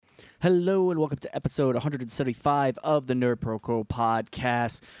Hello and welcome to episode 175 of the Nerd Protocol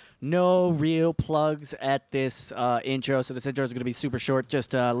podcast. No real plugs at this intro, so this intro is going to be super short.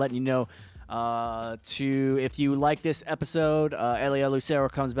 Just letting you know if you like this episode, Elio Lucero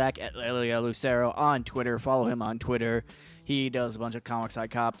comes back at Elio Lucero on Twitter. Follow him on Twitter. He does a bunch of comics I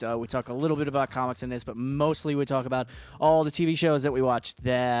copped. We talk a little bit about comics in this, but mostly we talk about all the TV shows that we watched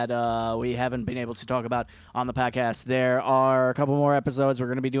that we haven't been able to talk about on the podcast. There are a couple more episodes. We're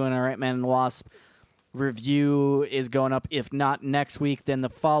going to be doing our Ant-Man and the Wasp review is going up. If not next week, then the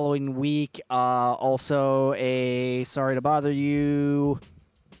following week. Also a Sorry to Bother You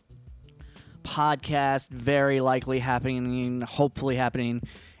podcast, very likely happening, hopefully happening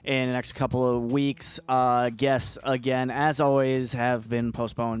in the next couple of weeks. Guests, again, as always, have been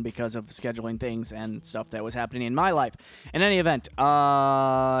postponed because of scheduling things and stuff that was happening in my life. In any event, hit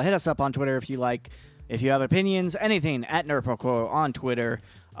us up on Twitter if you like. If you have opinions, anything, at NerdProCo on Twitter,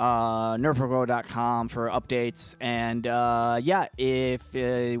 nerdproco.com for updates. And, if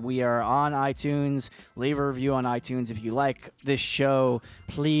we are on iTunes, leave a review on iTunes. If you like this show,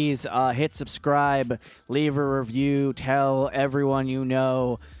 please hit subscribe, leave a review, tell everyone you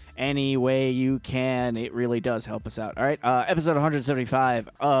know any way you can. It really does help us out. All right, episode 175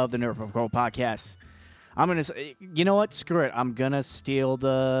 of the Nerd Protocol podcast. I'm going to say, you know what? Screw it. I'm going to steal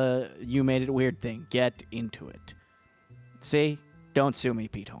the You Made It Weird thing. Get into it. See? Don't sue me,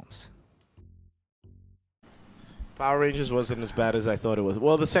 Pete Holmes. Power Rangers wasn't as bad as I thought it was.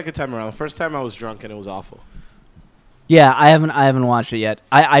 Well, the second time around. The first time I was drunk and it was awful. Yeah, I haven't watched it yet.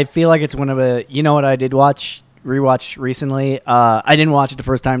 I feel like it's one of a... You know what I did rewatch recently? I didn't watch it the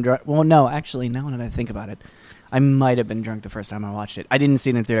first time. Well, no, actually, now that I think about it, I might have been drunk the first time I watched it. I didn't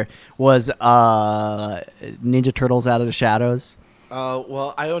see it in theater. Was Ninja Turtles Out of the Shadows?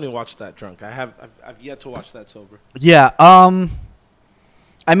 Well, I only watched that drunk. I've yet to watch that sober. Yeah.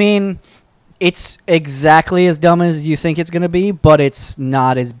 I mean, it's exactly as dumb as you think it's gonna be, but it's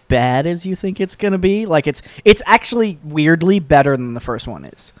not as bad as you think it's gonna be. Like it's actually weirdly better than the first one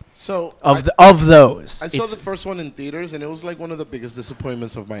is. So of those, I saw the first one in theaters, and it was like one of the biggest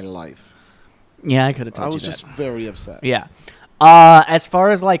disappointments of my life. Yeah, I could have told you I was that. just very upset. Yeah. As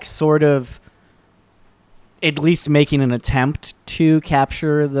far as like sort of at least making an attempt to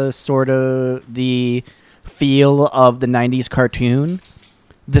capture the sort of the feel of the 90s cartoon,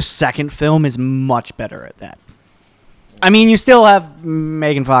 the second film is much better at that. I mean, you still have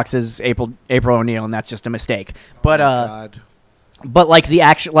Megan Fox as April O'Neil, and that's just a mistake. But God. But like the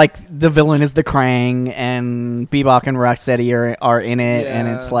action, like the villain is the Krang, and Bebop and Rocksteady are in it, and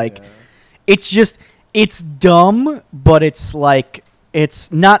it's like it's dumb, but it's like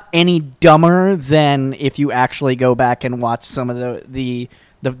it's not any dumber than if you actually go back and watch some of the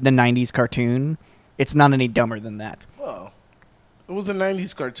 90s cartoon. It's not any dumber than that. Well, it was a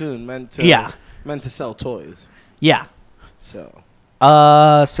 90s cartoon meant to sell toys. Yeah. So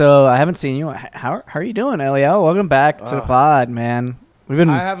I haven't seen you. How are you doing, Elio? Welcome back to the pod, man.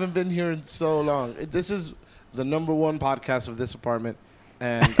 I haven't been here in so long. This is the number one podcast of this apartment,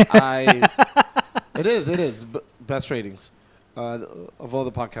 and it is best ratings of all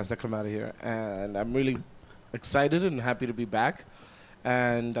the podcasts that come out of here, and I'm really excited and happy to be back.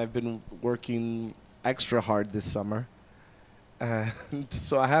 And I've been working extra hard this summer. And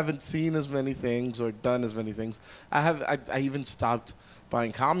so I haven't seen as many things or done as many things. I even stopped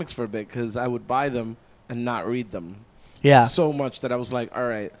buying comics for a bit because I would buy them and not read them. Yeah. So much that I was like, all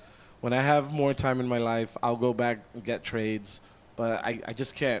right, when I have more time in my life, I'll go back and get trades. But I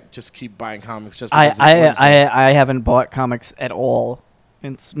just can't just keep buying comics just because I haven't bought comics at all.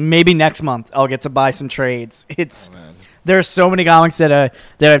 It's maybe next month I'll get to buy some trades. There's so many comics that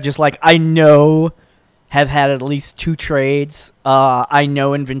I've just like I know have had at least 2 trades. I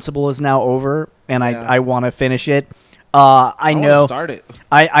know Invincible is now over, and I want to finish it. I know start it.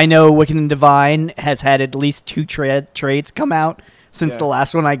 I know Wicked and Divine has had at least 2 trades come out since the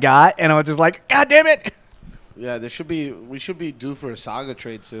last one I got, and I was just like, God damn it! Yeah, we should be due for a Saga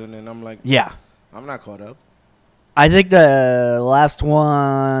trade soon, and I'm like, I'm not caught up. I think the last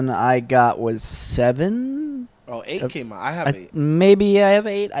one I got was 7. Oh, 8 came out. I have 8. Maybe I have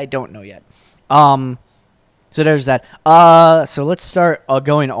 8. I don't know yet. So there's that. So let's start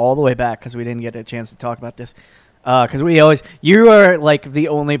going all the way back because we didn't get a chance to talk about this. Because you are like the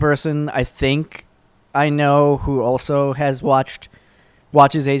only person I think I know who also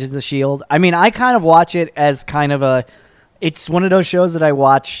watches Agents of S.H.I.E.L.D. I mean, I kind of watch it as kind of it's one of those shows that I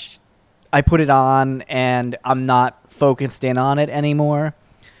watch, I put it on, and I'm not focused in on it anymore.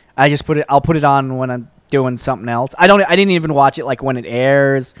 I'll put it on when doing something else. I didn't even watch it like when it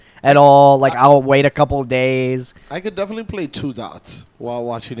airs at all. Like I'll wait a couple of days. I could definitely play Two Dots while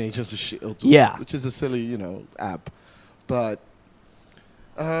watching Agents of Shield. Yeah. Which is a silly, app. But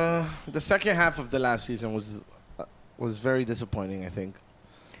the second half of the last season was very disappointing, I think.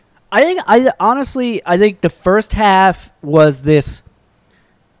 I think the first half was this.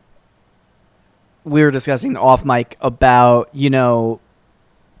 We were discussing off mic about, it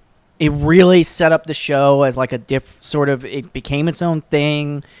really set up the show as like a it became its own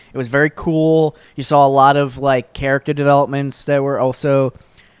thing. It was very cool. You saw a lot of like character developments that were also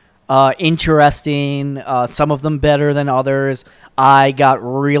interesting. Some of them better than others. I got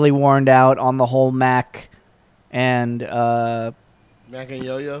really worn out on the whole Mac and Yo-Yo.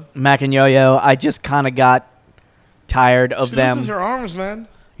 I just kind of got tired of them. She loses her arms, man.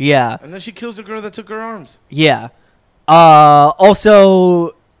 Yeah. And then she kills the girl that took her arms. Yeah.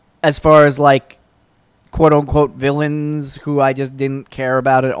 Also, as far as like quote unquote villains who I just didn't care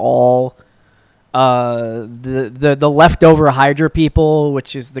about at all, the leftover Hydra people,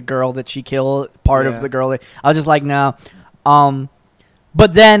 which is the girl that she killed, part of the girl. I was just like, no.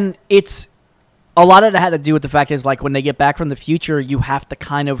 But then it's a lot of it had to do with the fact is like when they get back from the future, you have to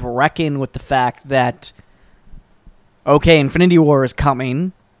kind of reckon with the fact that okay, Infinity War is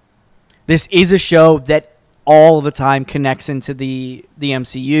coming. This is a show that all the time connects into the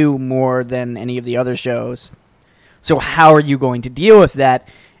MCU more than any of the other shows. So how are you going to deal with that?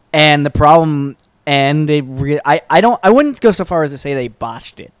 And the problem, and I wouldn't go so far as to say they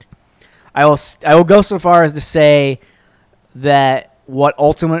botched it. I will go so far as to say that what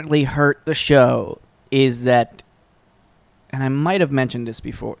ultimately hurt the show is that, and I might have mentioned this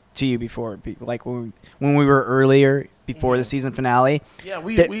to you before, like when we were earlier before the season finale. Yeah,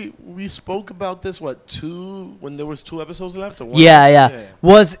 we spoke about this when there was 2 episodes left or one? Yeah.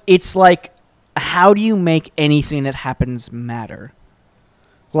 It's like, how do you make anything that happens matter?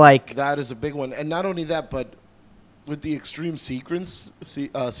 Like that is a big one, and not only that, but with the extreme secrecy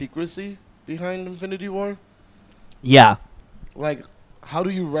behind Infinity War. Yeah. Like, how do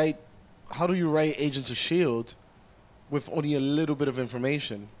you write Agents of S.H.I.E.L.D. with only a little bit of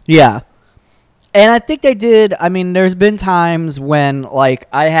information? Yeah. And I think they did. I mean, there's been times when, like,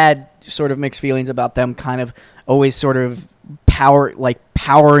 I had sort of mixed feelings about them kind of always sort of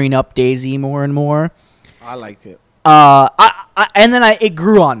powering up Daisy more and more. I liked it. And then it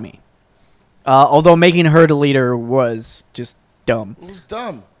grew on me. Although making her the leader was just dumb. It was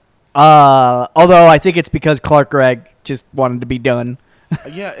dumb. Although I think it's because Clark Gregg just wanted to be done.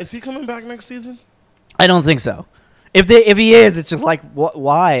 Yeah, is he coming back next season? I don't think so. If he is, it's just like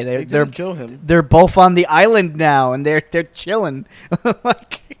why they didn't kill him. They're both on the island now, and they're chilling.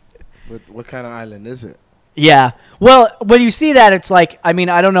 Like, but what kind of island is it? Yeah. Well, when you see that, it's like, I mean,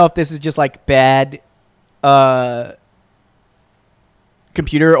 I don't know if this is just like bad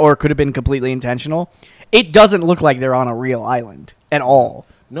computer or it could have been completely intentional. It doesn't look like they're on a real island at all.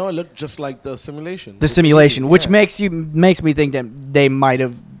 No, it looked just like the simulation. The simulation, which makes me think that they might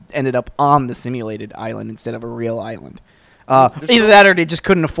have ended up on the simulated island instead of a real island. Either that or they just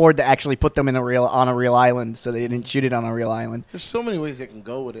couldn't afford to actually put them on a real island, so they didn't shoot it on a real island. There's so many ways they can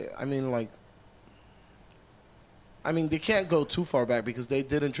go with it. I mean, they can't go too far back because they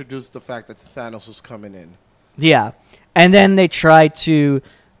did introduce the fact that Thanos was coming in. Yeah. And then they tried to,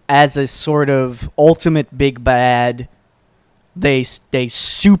 as a sort of ultimate big bad, they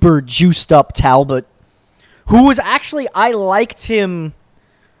super juiced up Talbot, who was actually, I liked him,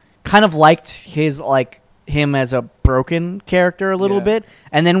 kind of liked him as a broken character a little bit.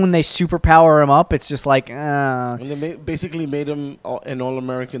 And then when they superpower him up, it's just like, When they basically made him an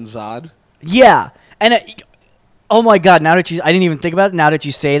all-American Zod. Yeah. And oh my God, I didn't even think about it. Now that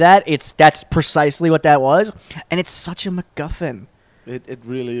you say that, that's precisely what that was. And it's such a MacGuffin. It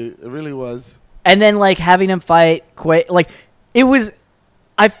really was. And then having him fight it was,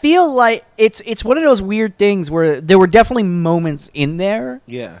 I feel like it's one of those weird things where there were definitely moments in there.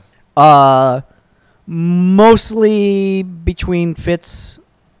 Yeah. Mostly between Fitz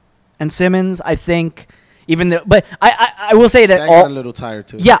and Simmons, I think. But I will say that got a little tired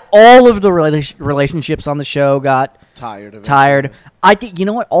too. Yeah, all of the relationships on the show got tired. I think, you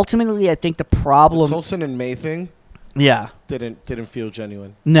know what? Ultimately, I think the problem, the Coulson and May thing, didn't feel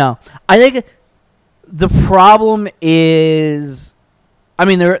genuine. No, I think the problem is, I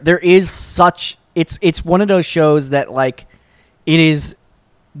mean, there is such, it's one of those shows that it is.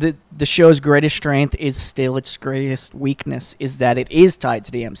 The show's greatest strength is still its greatest weakness, is that it is tied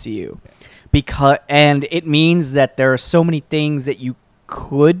to the MCU. And it means that there are so many things that you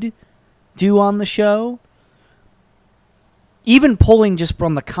could do on the show even pulling just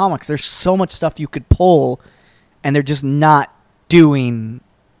from the comics, there's so much stuff you could pull, and they're just not doing.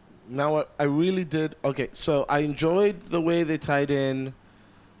 Now, what I really did. Okay, so I enjoyed the way they tied in.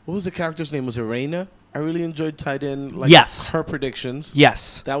 What was the character's name? Was it Reina? I really enjoyed tied in like Yes. her predictions.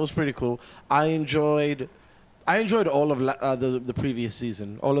 Yes. That was pretty cool. I enjoyed all of the previous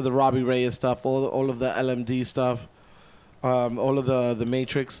season, all of the Robbie Reyes stuff, all of the LMD stuff, all of the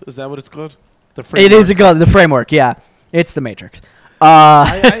Matrix. Is that what it's called? The It is the framework. Yeah, it's the Matrix.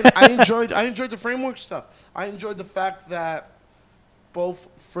 I enjoyed the framework stuff. I enjoyed the fact that both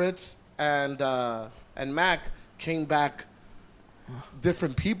Fritz and Mac came back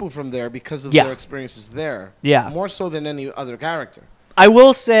different people from there because of their experiences there. Yeah. More so than any other character. I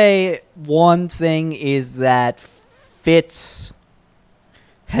will say one thing is that Fitz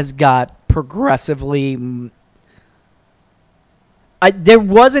has got progressively. There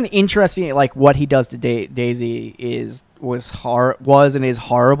was an interesting like what he does to Daisy was and is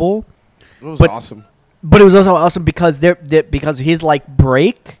horrible. It was awesome. But it was also awesome because because his like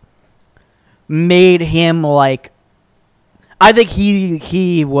break made him like. I think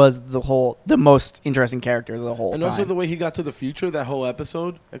he was the most interesting character of the whole time. And also the way he got to the future, that whole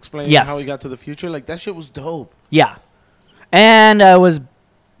episode, explaining how he got to the future, like that shit was dope. Yeah. And I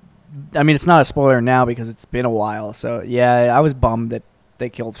mean, it's not a spoiler now because it's been a while. So, yeah, I was bummed that they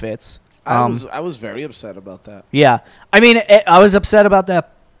killed Fitz. I was very upset about that. Yeah. I mean, I was upset about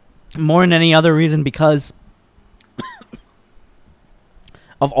that more than any other reason because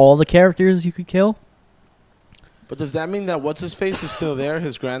of all the characters you could kill. But does that mean that what's-his-face is still there?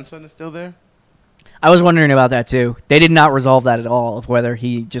 His grandson is still there? I was wondering about that, too. They did not resolve that at all, of whether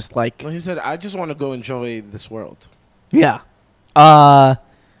he just, like... Well, he said, I just want to go enjoy this world. Yeah. The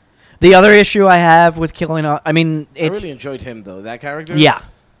other issue I have with killing... I mean, it's... I really enjoyed him, though. That character? Yeah.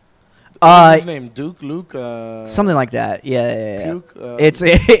 What's his name? Duke? Luke? Something like that. Yeah. Duke?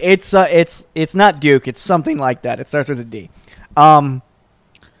 It's not Duke. It's something like that. It starts with a D. But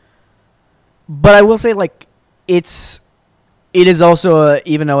I will say, like... It is also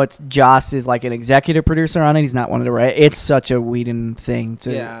even though it's Joss is like an executive producer on it, he's not one of the right. It's such a Whedon thing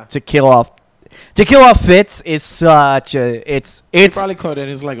to kill off. To kill off Fitz is such a it's. He probably caught it.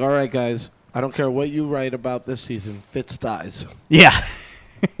 He's like, all right, guys, I don't care what you write about this season. Fitz dies. Yeah,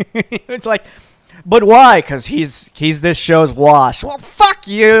 it's like, but why? Because he's this show's wash. Well, fuck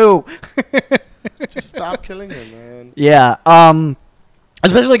you. Just stop killing him, man. Yeah.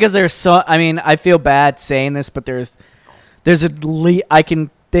 Especially because there's so. I mean, I feel bad saying this, but there's at least I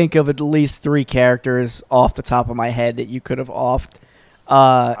can think of at least 3 characters off the top of my head that you could have offed.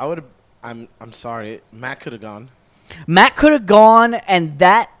 I would have. I'm sorry. Matt could have gone. Matt could have gone, and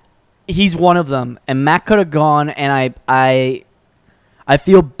he's one of them. And Matt could have gone, and I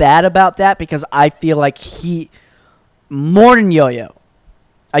feel bad about that because I feel like he more than Yo-Yo.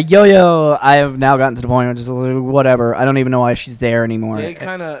 Yo-Yo, I have now gotten to the point where just whatever. I don't even know why she's there anymore. They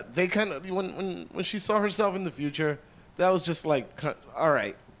kind of when she saw herself in the future, that was just like, all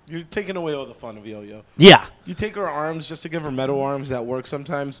right, you're taking away all the fun of Yo-Yo. Yeah. You take her arms just to give her metal arms that work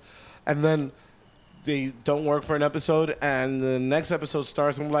sometimes, and then they don't work for an episode, and the next episode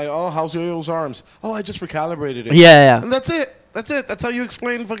starts, and I'm like, oh, how's Yo-Yo's arms? Oh, I just recalibrated it. Yeah. And that's it. That's how you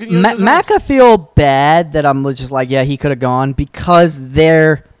explain fucking Yo-Yo's arms. Mac, I feel bad that I'm just like, yeah, he could have gone because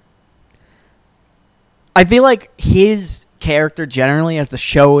I feel like his character generally, as the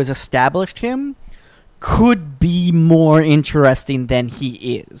show has established him, could be more interesting than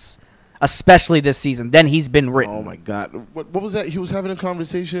he is, especially this season, than he's been written. Oh, my God. What was that? He was having a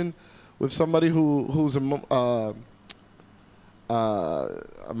conversation with somebody who's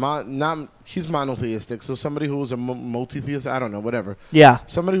he's monotheistic, so somebody who was a multi-theist, I don't know, whatever. Yeah.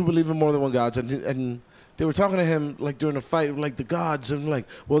 Somebody who believed in more than one God, and they were talking to him like during a fight, like the gods, and like,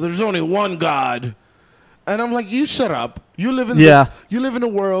 well, there's only one God. And I'm like, you shut up. You live in this. You live in a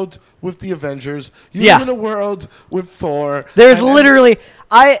world with the Avengers. You live in a world with Thor. There's literally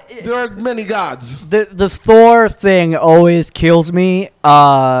there are many gods. The Thor thing always kills me.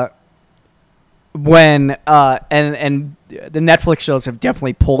 When and the Netflix shows have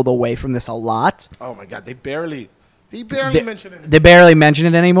definitely pulled away from this a lot. Oh my God, they barely mention it. They barely mention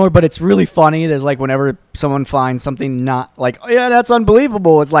it anymore, but it's really funny. There's like whenever someone finds something not like, oh yeah, that's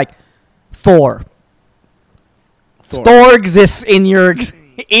unbelievable. It's like Thor. Thor exists in your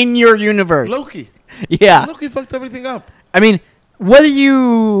universe. Loki. Yeah. Loki fucked everything up. I mean, whether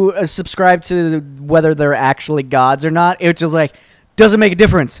you subscribe to whether they're actually gods or not, it's just like doesn't make a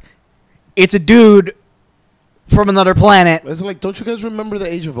difference. It's a dude from another planet. It's like, don't you guys remember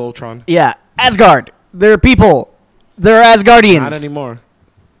the Age of Ultron? Yeah, Asgard. They're people. They're Asgardians. Not anymore.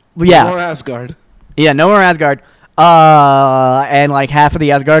 Yeah. No more Asgard. Yeah, no more Asgard. And like half of the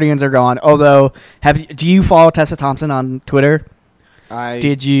Asgardians are gone. Although, do you follow Tessa Thompson on Twitter?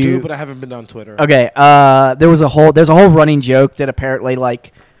 Did you do, but I haven't been on Twitter. Okay. There's a whole running joke that apparently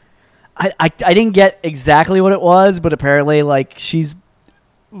like I didn't get exactly what it was, but apparently like she's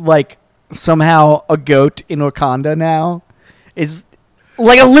like somehow a goat in Wakanda now. Is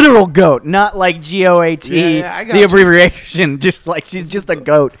like a literal goat, not like GOAT, I got the you. abbreviation. Just like she's just a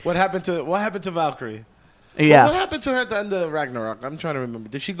goat. What happened to Valkyrie? Yeah. What happened to her at the end of Ragnarok? I'm trying to remember.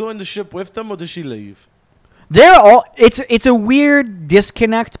 Did she go in the ship with them or did she leave? They're all. It's a weird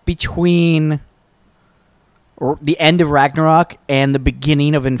disconnect between the end of Ragnarok and the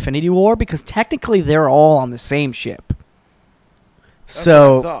beginning of Infinity War because technically they're all on the same ship. That's what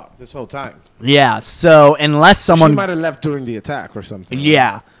I thought this whole time. Yeah. So unless someone she might have left during the attack or something.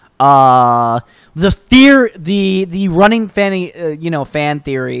 Yeah. The running fan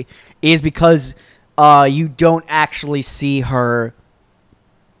theory is because you don't actually see her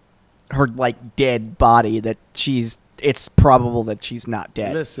like dead body, that it's probable that she's not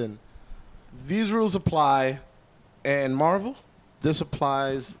dead. Listen, these rules apply in Marvel. This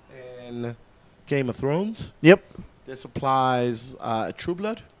applies in Game of Thrones. Yep. This applies True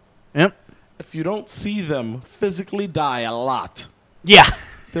Blood. Yep. If you don't see them physically die a lot, Yeah.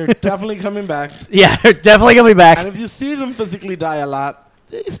 they're definitely coming back. Yeah, they're definitely gonna be back. And if you see them physically die a lot,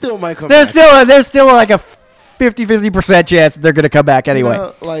 they still might come There's back. there's still like a 50% chance that they're gonna come back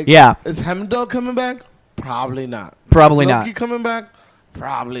anyway. Yeah. Is Heimdall coming back? Probably not. Probably is not. Loki coming back?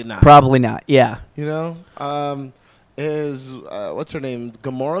 Probably not. Probably not. Yeah. You know, is what's her name?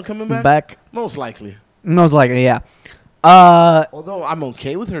 Gamora coming back? Back. Most likely. Most likely, yeah. Although I'm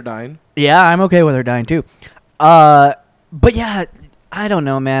okay with her dying. Yeah, I'm okay with her dying too. But yeah, I don't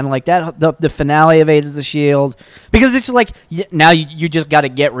know, man. Like that, the finale of Agents of the Shield, because it's like now you just got to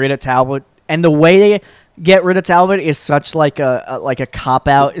get rid of Talbot, and the way they get rid of Talbot is such like a cop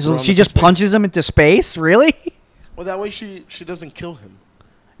out. She just punches him into space, really? Well, that way she doesn't kill him.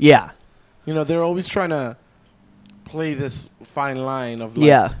 Yeah. You know, they're always trying to play this fine line of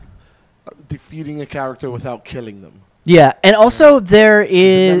like defeating a character without killing them. Yeah, and also there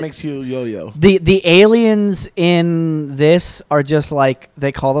is that makes you yo-yo. The aliens in this are just like,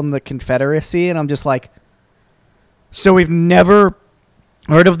 they call them the Confederacy, and I'm just like, so we've never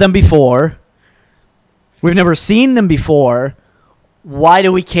heard of them before. We've never seen them before. Why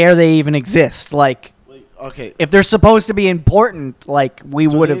do we care they even exist? Like, okay, if they're supposed to be important, like we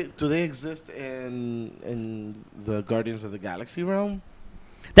would have. Do they exist in the Guardians of the Galaxy realm?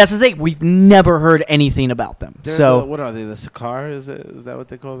 That's the thing. We've never heard anything about them. What are they? The Sakaar? Is that what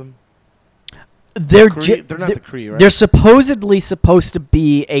they call them? They're they're not the Kree, right? They're supposedly supposed to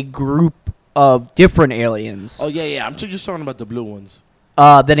be a group of different aliens. Oh yeah. I'm just talking about the blue ones.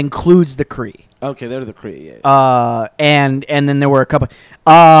 That includes the Kree. Okay, they're the Kree. Yeah. And then there were a couple.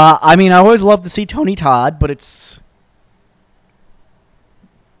 I mean, I always love to see Tony Todd, but it's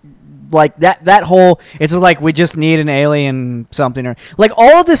like that whole, it's like we just need an alien something, or like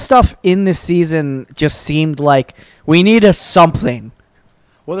all of this stuff in this season just seemed like we need a something.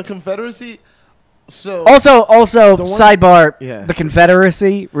 Well, the Confederacy. So also sidebar, the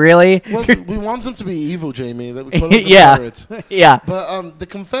Confederacy, really? Well, we want them to be evil, Jamie. That we call them Confederates. Yeah. But the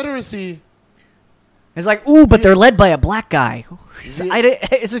Confederacy. It's like, ooh, but they're led by a black guy. He's an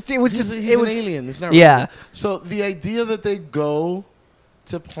alien. It's not really. So the idea that they go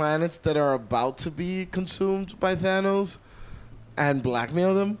to planets that are about to be consumed by Thanos and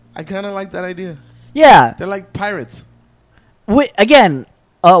blackmail them, I kind of like that idea. Yeah. They're like pirates. Again,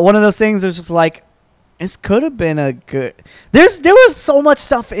 one of those things that's just like, this could have been a good... There was so much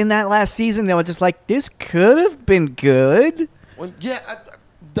stuff in that last season that was just like, this could have been good.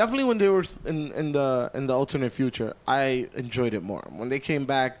 Definitely when they were in the alternate future, I enjoyed it more. When they came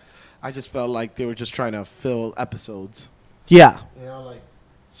back, I just felt like they were just trying to fill episodes. Yeah. You know, like,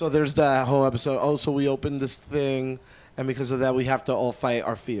 so there's that whole episode. Oh, so we opened this thing, and because of that, we have to all fight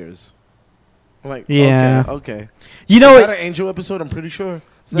our fears. I'm like, yeah, okay. You know, is that an Angel episode? I'm pretty sure. Is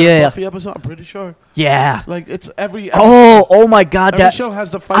that a Buffy episode? I'm pretty sure. Yeah. Like it's every. Episode, oh my God! Every show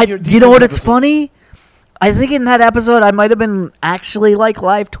has the fight your demons. You know what? Episode. It's funny. I think in that episode, I might have been actually like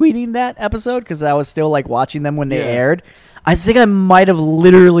live tweeting that episode because I was still like watching them when they aired. I think I might have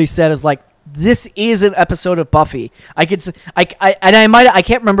literally said as like, this is an episode of Buffy. I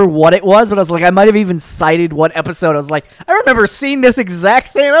can't remember what it was, but I was like, I might have even cited what episode. I was like, I remember seeing this exact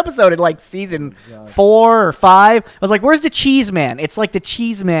same episode in like season 4 or 5. I was like, where's the Cheese Man? It's like the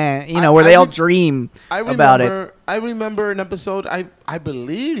Cheese Man, where they all dream about it. I remember an episode. I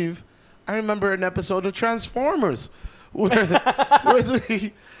believe I remember an episode of Transformers where they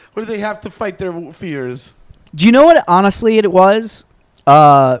have to fight their fears. Do you know what honestly it was?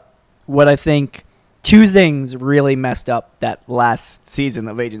 What I think two things really messed up that last season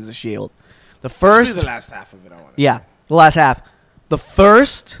of Agents of S.H.I.E.L.D. The first, the last half of it, I want to yeah, the last half. The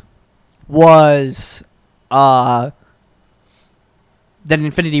first was that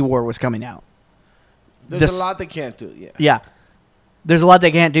Infinity War was coming out. There's a lot they can't do, yeah. Yeah. There's a lot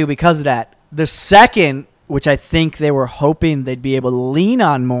they can't do because of that. The second, which I think they were hoping they'd be able to lean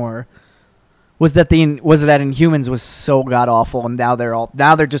on more, was that Inhumans was so god awful, and now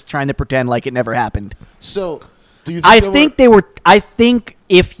they're just trying to pretend like it never happened. So, do you think I think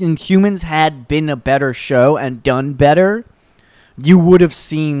if Inhumans had been a better show and done better, you would have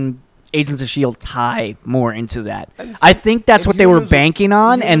seen Agents of S.H.I.E.L.D. tie more into that. I think that's what they were banking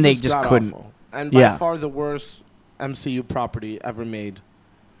on, and they just couldn't. Awful. And by far the worst MCU property ever made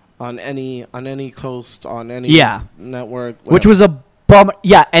on any coast, on any network. Whatever. Which was a bummer.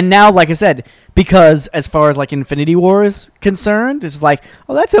 Yeah, and now, like I said, because as far as like Infinity War is concerned, it's like,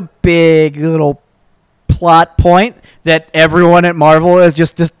 oh, that's a big little plot point that everyone at Marvel is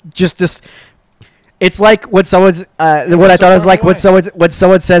just. It's like when someone's what I thought was like when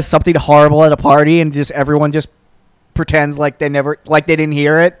someone says something horrible at a party and just everyone just pretends like they didn't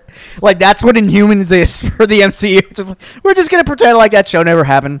hear it. Like that's what Inhumans is for the MCU. We're just gonna pretend like that show never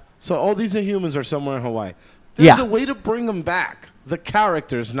happened. So all these Inhumans are somewhere in Hawaii. There's a way to bring them back. The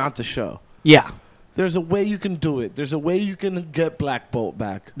characters, not the show. Yeah. There's a way you can do it. There's a way you can get Black Bolt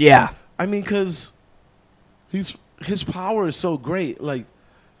back. Yeah. I mean, because his power is so great. Like,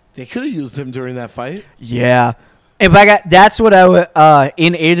 they could have used him during that fight. Yeah. That's what I would,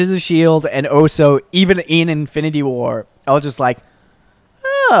 in Agents of S.H.I.E.L.D. and also even in Infinity War, I was just like,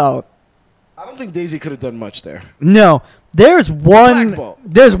 oh. I don't think Daisy could have done much there. No. There's one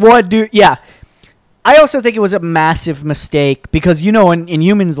dude. Yeah. I also think it was a massive mistake because, in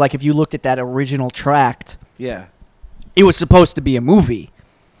Inhumans, like if you looked at that original tract, yeah, it was supposed to be a movie.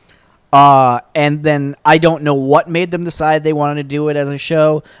 And then I don't know what made them decide they wanted to do it as a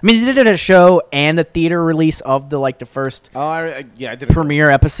show. I mean, they did it as a show and a theater release of the first I did premiere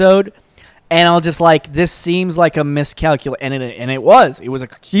episode. And I was just like, this seems like a miscalculation. And it was. It was a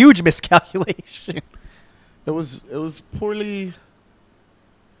huge miscalculation. It was poorly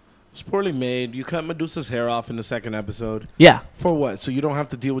made. You cut Medusa's hair off in the second episode. Yeah. For what? So you don't have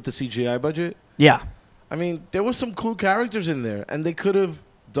to deal with the CGI budget? Yeah. I mean, there were some cool characters in there, and they could have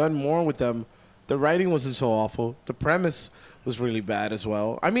done more with them. The writing wasn't so awful. The premise was really bad as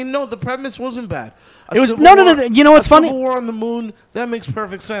well. I mean, no, the premise wasn't bad. No. You know what's funny? Civil War on the Moon, that makes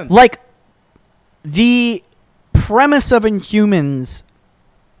perfect sense. Like, the premise of Inhumans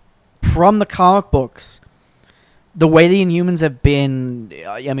from the comic books, the way the Inhumans have been,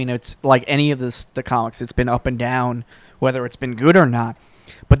 I mean, it's like any of the comics, it's been up and down, whether it's been good or not.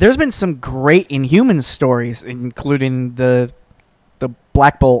 But there's been some great Inhumans stories, including the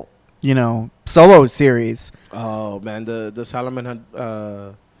Black Bolt, solo series. Oh man, the Solomon had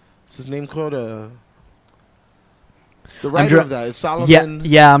what's his name called? The writer of that is Solomon.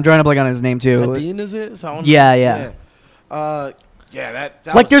 Yeah, I'm drawing a blank on his name too. Hadin, is it? Solomon? Yeah.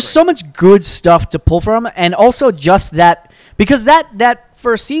 That like there's so much good stuff to pull from, and also just that because that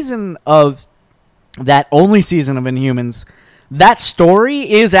first season of that only season of Inhumans, that story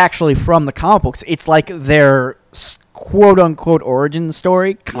is actually from the comic books. It's like their quote unquote origin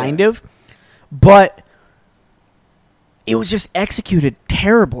story, kind of, but it was just executed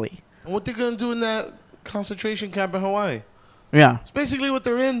terribly. And what they're gonna do in that concentration camp in Hawaii? Yeah, it's basically what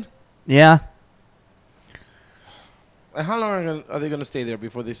they're in. Yeah. And how long are they going to stay there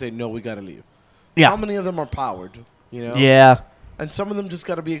before they say, no, we got to leave? Yeah. How many of them are powered, Yeah. And some of them just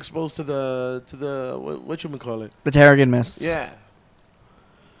got to be exposed to the what you call it? The Terrigen Mists. Yeah.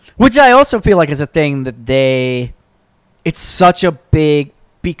 Which I also feel like is a thing that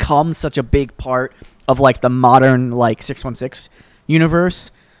becomes such a big part of like the modern like 616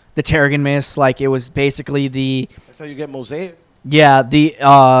 universe. The Terrigen Mists, like it was basically That's how you get Mosaic. Yeah,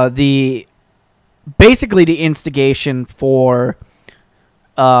 basically the instigation for,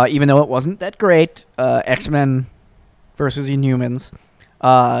 even though it wasn't that great, X-Men versus Inhumans,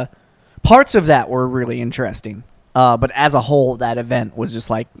 parts of that were really interesting. But as a whole, that event was just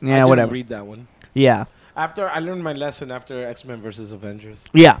like, I whatever. didn't read that one. Yeah. After I learned my lesson after X-Men versus Avengers.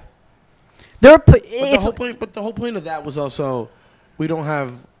 Yeah. But the whole point of that was also, we don't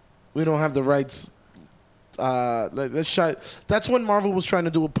have the rights. Let's shy. That's when Marvel was trying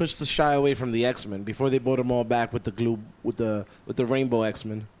to do a push to shy away from the X-Men before they brought them all back with the glue with the rainbow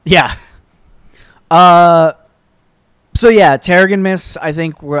X-Men. Yeah. So yeah, Terrigen Mists. I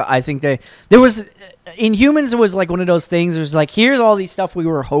think there was Inhumans. It was like one of those things. It was like, here's all these stuff we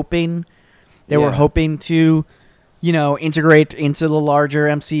were hoping They were Yeah. hoping to, integrate into the larger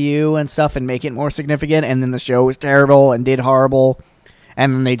MCU and stuff and make it more significant. And then the show was terrible and did horrible.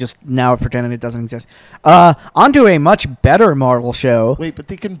 And then they just now have pretended it doesn't exist. Onto a much better Marvel show. Wait, but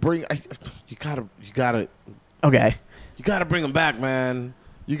they can bring. You gotta Okay. bring him back, man.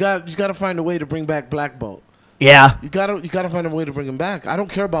 You gotta find a way to bring back Black Bolt. Yeah. You gotta find a way to bring him back. I don't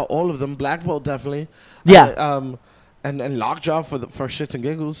care about all of them. Black Bolt definitely. Yeah. And Lockjaw for shits and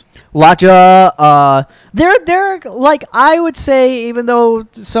giggles. Lockjaw, they're like, I would say, even though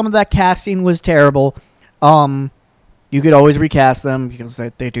some of that casting was terrible, you could always recast them because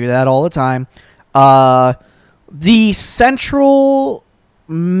they do that all the time. The central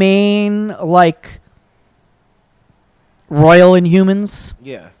main, like, Royal Inhumans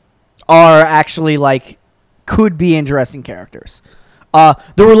Yeah. are actually, like, could be interesting characters. The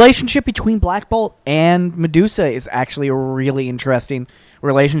relationship between Black Bolt and Medusa is actually a really interesting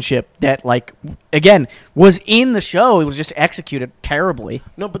relationship that, like, again, was in the show. It was just executed terribly.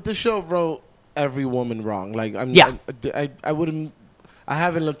 No, but this show wrote every woman wrong. Like, Yeah. I wouldn't. I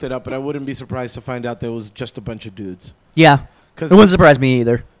haven't looked it up, but I wouldn't be surprised to find out there was just a bunch of dudes. Yeah. Because It wouldn't surprise me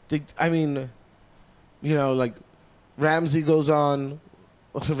either. I mean, like Ramsey goes on.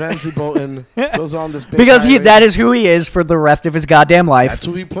 Ramsey Bolton goes on this big Because tirade. that is who he is for the rest of his goddamn life. That's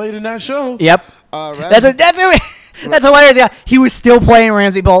who he played in that show. Yep. That's who that's hilarious. Yeah, he was still playing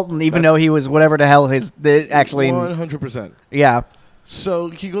Ramsey Bolton, even though he was whatever the hell actually. 100%. Yeah. So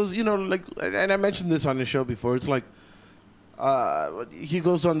he goes, like, and I mentioned this on the show before. It's like, he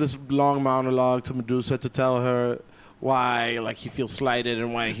goes on this long monologue to Medusa to tell her why, like, he feels slighted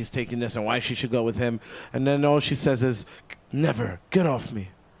and why he's taking this and why she should go with him. And then all she says is, "Never, get off me."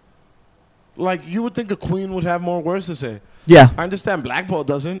 Like, you would think a queen would have more words to say. Yeah. I understand Black Bolt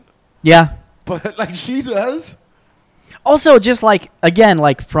doesn't, Yeah. but, like, she does. Also, just like, again,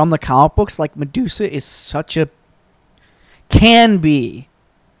 like from the comic books, like Medusa is can be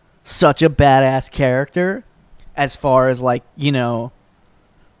such a badass character as far as, like,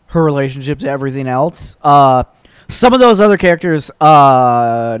 her relationship to everything else. Some of those other characters,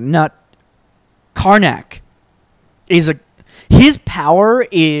 not Karnak, his power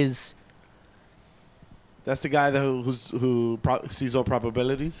is That's the guy who sees all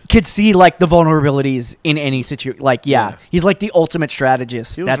probabilities. could see, like, the vulnerabilities in any situation. Like, Yeah. he's like the ultimate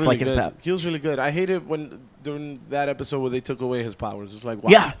strategist. He was That's really like his good. power. He was really good. I hated when during that episode where they took away his powers. It's like, wow,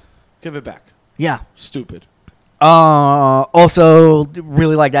 Yeah. give it back. Yeah. Stupid. Also,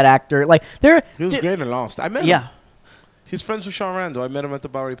 really like that actor. Like, He was great and Lost. I met him. Yeah. He's friends with Sean Rando. I met him at the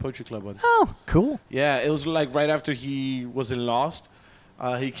Bowery Poetry Club once. Oh, cool. Yeah, it was like right after he was in Lost.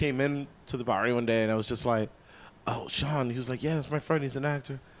 He came in to the Bowery one day, and I was just like, "Oh, Sean." He was like, "Yeah, that's my friend. He's an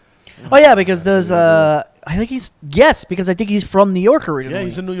actor." Oh yeah, because because I think he's from New York originally. Yeah,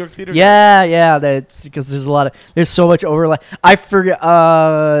 he's a New York theater. Yeah, that's because there's so much overlap. I forget.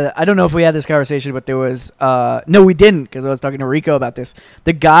 I don't know if we had this conversation, but there was. No, we didn't, because I was talking to Rico about this.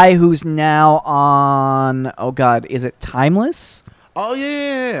 The guy who's now on. Oh God, is it Timeless? Oh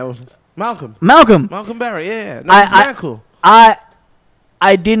yeah. Malcolm Barrett. Yeah. No, he's mad cool.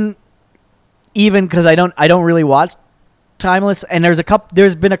 I didn't even, because I don't really watch Timeless, and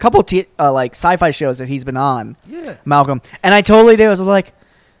there's been a couple like sci-fi shows that he's been on. Yeah. Malcolm, and I totally did. I was like,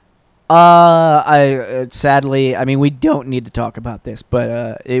 sadly, I mean, we don't need to talk about this,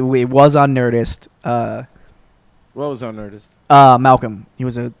 but it was on Nerdist. What was on Nerdist? Malcolm,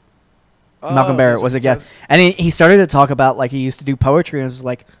 Malcolm Barrett was a guest, and he started to talk about, like, he used to do poetry, and I was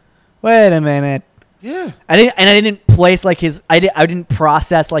like, wait a minute. Yeah. I didn't place, like, I didn't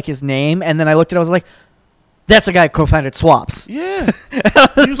process, like, his name, and then I looked at it, I was like, that's the guy who co-founded Swaps. Yeah.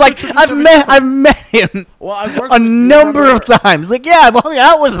 It's like, I've met him a number of times. Like, yeah, I've hung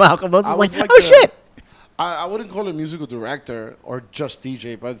out with Malcolm. I was like, oh shit. I wouldn't call him musical director or just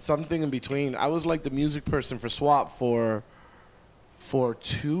DJ, but something in between. I was like the music person for Swap for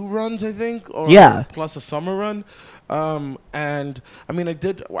 2 runs, I think, or plus a summer run. And I mean,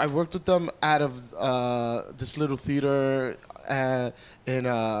 I worked with them out of this little theater in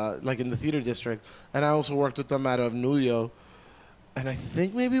the theater district, and I also worked with them out of Nuyo, and I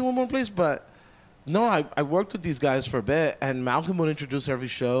think maybe one more place, but no, I worked with these guys for a bit, and Malcolm would introduce every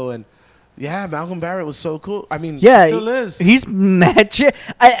show, and yeah, Malcolm Barrett was so cool. I mean, yeah, he still is. He's mad.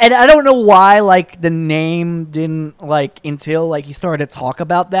 And I don't know why, like, the name didn't, like, until, like, he started to talk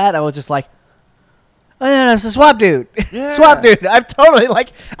about that. I was just like, oh, yeah, it's a Swap dude. Yeah. Swap dude. I've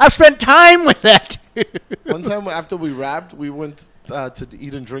spent time with that dude. One time after we rapped, we went to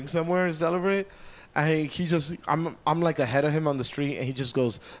eat and drink somewhere and celebrate. And I'm like ahead of him on the street, and he just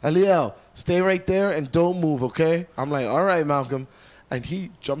goes, Eliel, stay right there and don't move, okay? I'm like, all right, Malcolm. And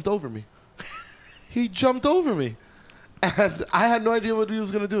he jumped over me. he jumped over me, and I had no idea what he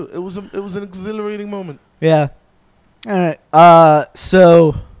was gonna do. It was an exhilarating moment. Yeah. All right.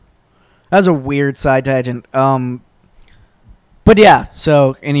 So that was a weird side tangent. But yeah.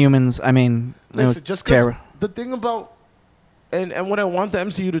 So Inhumans. I mean, it was just terrible. the thing about and what I want the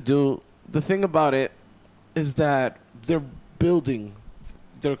MCU to do, the thing about it is that they're building.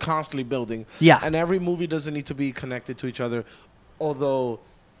 They're constantly building. Yeah. And every movie doesn't need to be connected to each other, although.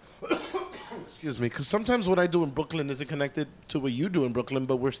 Excuse me, because sometimes what I do in Brooklyn isn't connected to what you do in Brooklyn,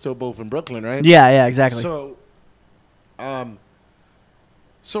 but we're still both in Brooklyn, right? Yeah, exactly. So,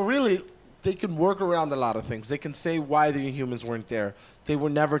 so really, they can work around a lot of things. They can say why the Inhumans weren't there. They were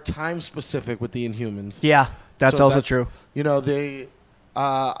never time specific with the Inhumans. Yeah, that's So also true. You know, they.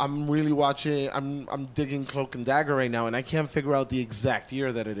 I'm really watching. I'm digging Cloak and Dagger right now, and I can't figure out the exact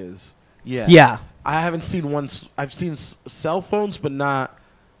year that it is. Yeah. Yeah. I haven't seen one. I've seen cell phones, but not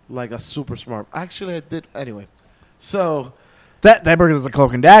like a super smart. Actually, I did anyway. So That brings us to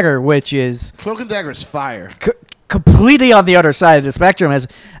Cloak and Dagger, which is Cloak and Dagger is fire. completely on the other side of the spectrum. As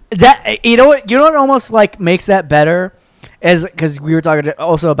that, you know what almost like makes that better, as because we were talking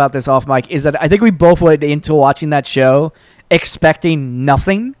also about this off mic, is that I think we both went into watching that show expecting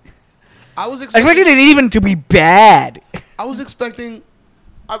nothing. I was Expecting it even to be bad. I was expecting,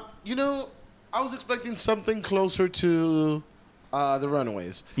 I was expecting something closer to the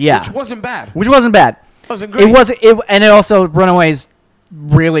Runaways. Yeah. Which wasn't bad. Which wasn't bad. It wasn't great. It wasn't. And it also Runaways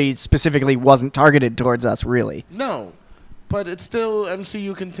really specifically wasn't targeted towards us. Really. No, but it's still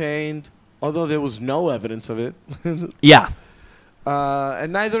MCU contained. Although there was no evidence of it. Yeah.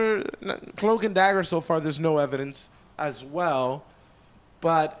 And neither Cloak and Dagger so far. There's no evidence as well.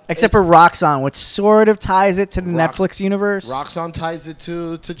 But Except for Roxxon, which sort of ties it to the Netflix universe. Roxxon ties it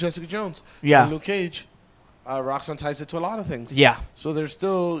to Jessica Jones. Yeah. And Luke Cage. Roxxon ties it to a lot of things. Yeah. So there's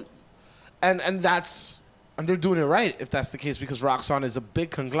still, and they're doing it right if that's the case, because Roxxon is a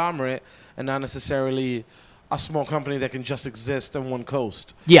big conglomerate and not necessarily a small company that can just exist on one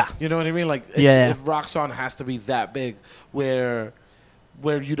coast. Yeah. You know what I mean? Like, Yeah. if Roxxon has to be that big, where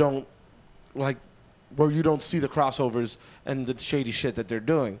you don't see the crossovers and the shady shit that they're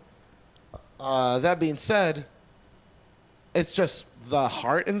doing. That being said, it's just the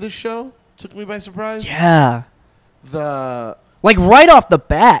heart in this show took me by surprise. Yeah. Like right off the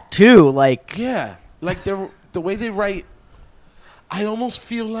bat too. Like the way they write, I almost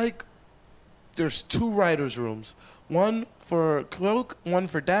feel like there's two writers' rooms, one for Cloak, one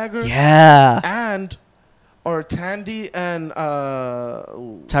for Dagger. Yeah. Or Tandy and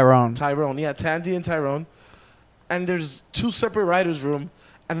Tyrone. Yeah, Tandy and Tyrone. And there's two separate writers' room,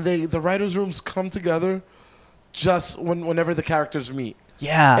 and the writers' rooms come together just whenever the characters meet.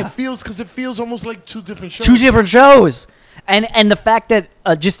 Yeah. It feels almost like two different shows. Two different shows. And the fact that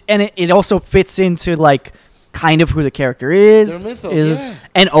it also fits into like kind of who the character is. Their mythos, yeah.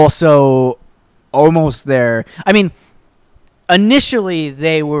 And also almost their, I mean, initially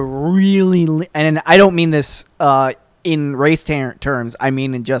they were really, and I don't mean this in race terms, I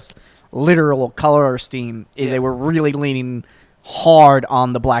mean in just literal color scheme. Yeah. They were really leaning hard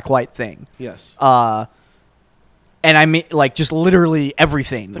on the black-white thing. Yes. And I mean, like, just literally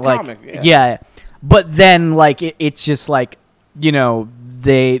everything. The like, comic, yeah. Yeah. But then, like, it's just like, you know,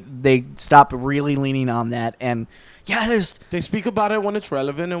 they stopped really leaning on that. And, yeah, they speak about it when it's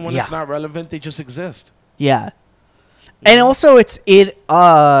relevant, and when Yeah. it's not relevant, they just exist. Yeah. And also, because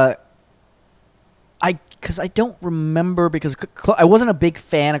I don't remember, because I wasn't a big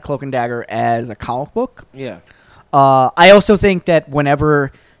fan of Cloak and Dagger as a comic book. Yeah. I also think that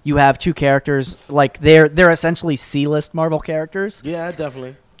whenever you have two characters, like they're essentially C-list Marvel characters. Yeah,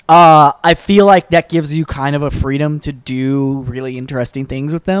 definitely. I feel like that gives you kind of a freedom to do really interesting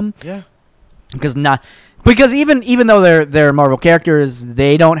things with them. Yeah. Because even though they're Marvel characters,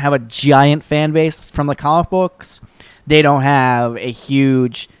 they don't have a giant fan base from the comic books. They don't have a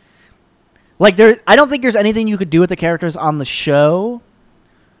huge, like, I don't think there's anything you could do with the characters on the show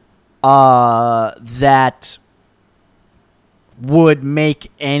that would make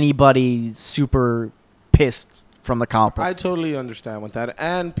anybody super pissed from the comic books. I totally understand with that.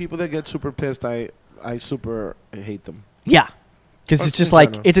 And people that get super pissed, I super hate them. Yeah. Because it's just In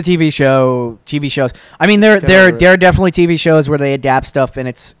like, general. it's a TV show. TV shows. I mean, there are definitely TV shows where they adapt stuff, and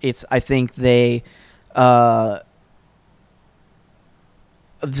it's I think I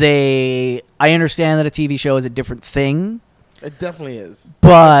understand that a TV show is a different thing, It definitely is.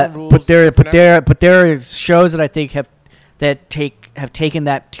 but Different rules, there different are shows that I think have taken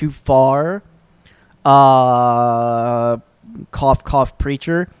that too far. Cough,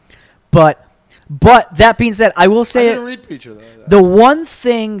 Preacher, but that being said, I will I say didn't read Preacher, though. the one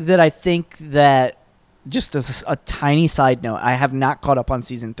thing that I think that just as a tiny side note, I have not caught up on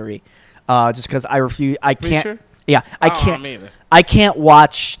season 3, just because I refuse. I can't. Preacher? Yeah, I Oh, can't. me either. I can't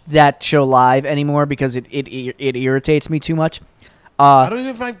watch that show live anymore because it irritates me too much. I don't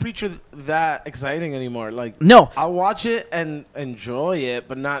even find Preacher that exciting anymore. Like, No, I'll watch it and enjoy it,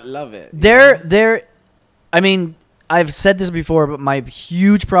 but not love it. I mean, I've said this before, but my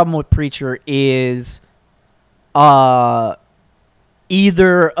huge problem with Preacher is,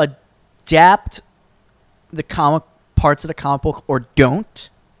 either adapt the parts of the comic book or don't.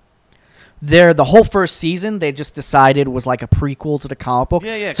 The whole first season they just decided was like a prequel to the comic book.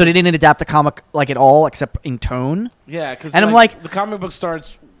 Yeah. So they didn't adapt the comic like at all except in tone. Yeah, because And I'm like- the comic book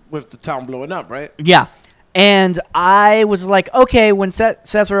starts with the town blowing up, right? Yeah. And I was like, okay, when Seth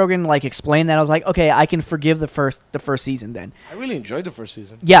Rogen like explained that, I was like, okay, I can forgive the first season then. I really enjoyed the first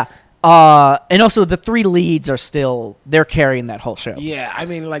season. Yeah. And also the 3 leads they're carrying that whole show. Yeah, I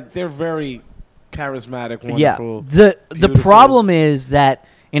mean, like, they're very charismatic, Yeah. wonderful. The beautiful. problem is that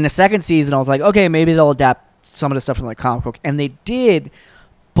in the second season, I was like, okay, maybe they'll adapt some of the stuff from the comic book, and they did,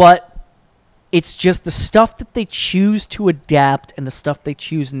 but it's just the stuff that they choose to adapt and the stuff they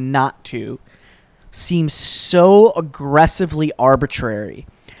choose not to seems so aggressively arbitrary.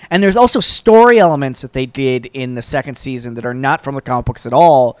 And there's also story elements that they did in the second season that are not from the comic books at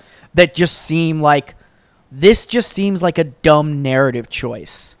all that just seem like this just seems like a dumb narrative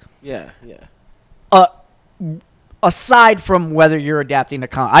choice. Yeah. Aside from whether you're adapting the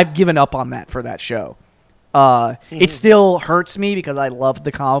comic, I've given up on that for that show. It still hurts me because I loved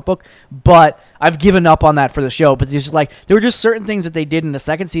the comic book, but I've given up on that for the show. But there's just like there were just certain things that they did in the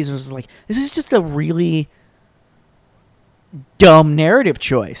second season was like this is just a really dumb narrative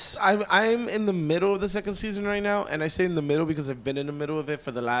choice. I'm in the middle of the second season right now, and I say in the middle because I've been in the middle of it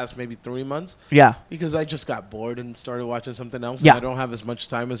for the last maybe 3 months. Yeah, Because I just got bored and started watching something else. Yeah. And I don't have as much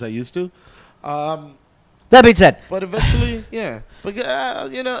time as I used to. that being said, But eventually, yeah. But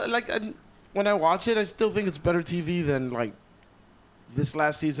when I watch it, I still think it's better TV than like this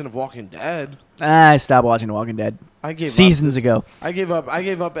last season of Walking Dead. I stopped watching The Walking Dead I gave seasons up ago. I gave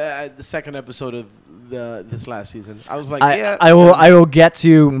up at the second episode of this last season. I was like, I will get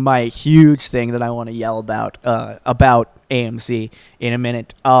to my huge thing that I want to yell about AMC in a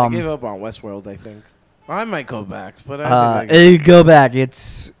minute. I gave up on Westworld. I think I might go back, but I think go back.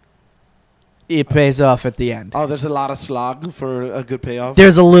 It pays off at the end. oh, there's a lot of slog for a good payoff.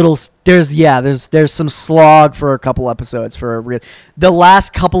 There's some slog for a couple episodes for a real. The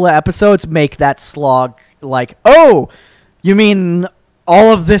last couple of episodes make that slog like, oh, you mean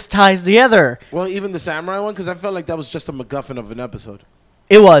all of this ties together? Well, even the samurai one, because I felt like that was just a MacGuffin of an episode.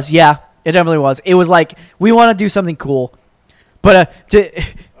 It was, yeah, it definitely was. It was like we want to do something cool, but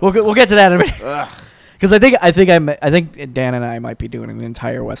we'll get to that in a minute. Ugh. Because I think Dan and I might be doing an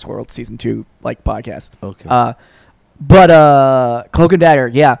entire Westworld season 2 like podcast. Okay. But Cloak and Dagger,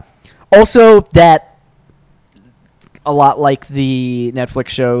 yeah. Also, that a lot like the Netflix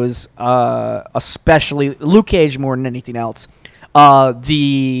shows, especially Luke Cage more than anything else.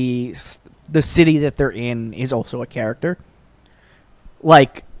 The city that they're in is also a character.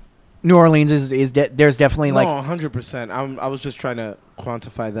 Like New Orleans there's definitely no, like 100%. I was just trying to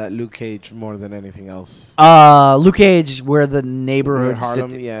quantify that Luke Cage more than anything else. Luke Cage where the neighborhood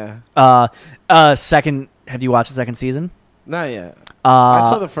Harlem, yeah. Second, have you watched the second season? Not yet. I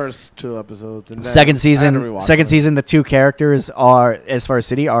saw the first 2 episodes. And then Second I had to season, rewatch season. The 2 characters are, as far as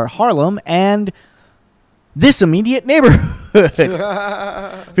city, are Harlem and this immediate neighborhood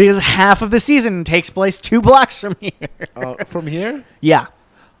it. because half of the season takes place 2 blocks from here. From here? Yeah,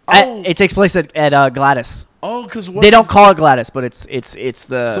 Oh. it takes place at Gladys. Oh, because They don't call it Gladys, but it's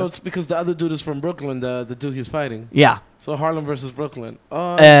the So it's because the other dude is from Brooklyn. The dude he's fighting. yeah. So Harlem versus Brooklyn.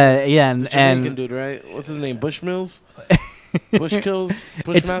 Yeah, the Jamaican and dude, right? What's his name? Bushmills. Bushkills.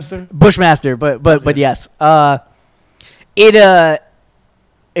 Bushmaster. Bushmaster, but yes.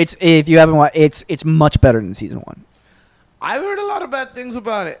 It's if you haven't watched, it's much better than season 1. I've heard a lot of bad things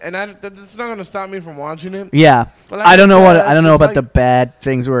about it, and that's not going to stop me from watching it. Yeah, But like I don't know said, I don't know just about like- the bad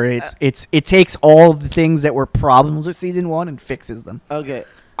things where it takes all the things that were problems with season 1 and fixes them. Okay,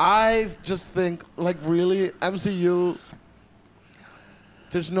 I just think like really MCU.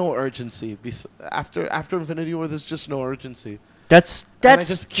 There's no urgency. After Infinity War, there's just no urgency. That's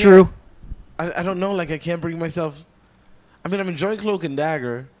just can't- true. I don't know. Like I can't bring myself. I mean, I'm enjoying Cloak and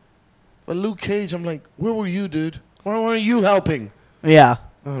Dagger, but Luke Cage, I'm like, where were you, dude? Why weren't you helping? Yeah.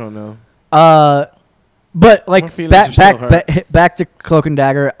 I don't know. But My like feelings are still back to Cloak and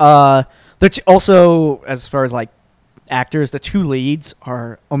Dagger. Also, as far as like actors, the 2 leads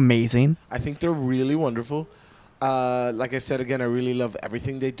are amazing. I think they're really wonderful. Like I said again, I really love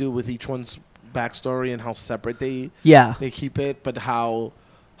everything they do with each one's backstory and how separate they Yeah. keep it, but how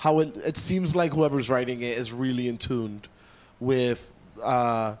it seems like whoever's writing it is really in tune with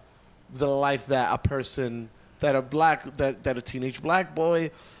the life that a person that a teenage black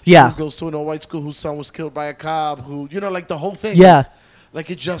boy Yeah. who goes to an all-white school whose son was killed by a cop, who like the whole thing. Yeah. Like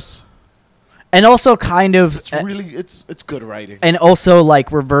it just And also kind of it's really it's good writing. and also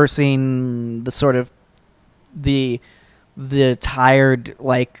like reversing the sort of the tired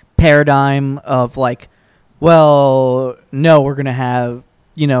like paradigm of like, well, no, we're gonna have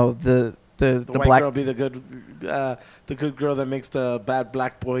the The white black. girl be the good girl that makes the bad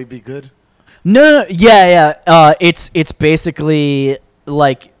black boy be good. No, yeah. It's basically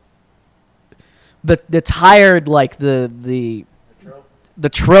like the tired like the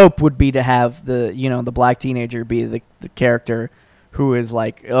trope would be to have the black teenager be the character who is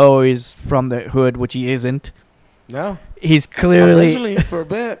like, oh, he's from the hood, which he isn't. No, He's clearly originally for a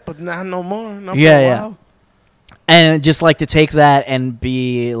bit, but not no more. Not Yeah, for a yeah. while. and just like to take that and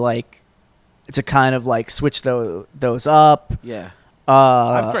be like to kind of like switch those up. Yeah,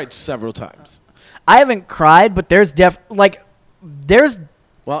 I've cried several times. I haven't cried, but there's there's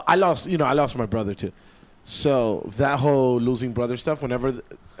Well, I lost my brother too. So that whole losing brother stuff, whenever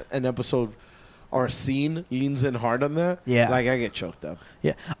an episode or a scene leans in hard on that, Yeah. like I get choked up.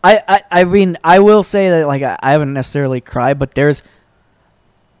 Yeah, I mean, I will say that like I haven't necessarily cried, but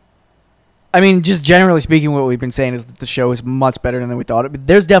I mean, just generally speaking, what we've been saying is that the show is much better than we thought it. But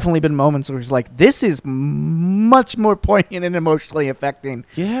there's definitely been moments where it's like, this is much more poignant and emotionally affecting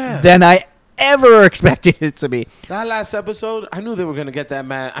Yeah. than I ever expected it to be. That last episode, I knew they were gonna get that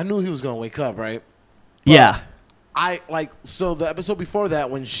man. I knew he was gonna wake up, right? But Yeah, so the episode before that,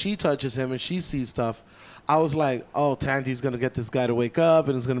 when she touches him and she sees stuff, I was like, oh, Tandy's gonna get this guy to wake up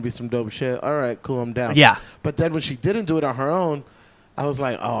and it's gonna be some dope shit. All right, cool, I'm down. yeah, But then when she didn't do it on her own, I was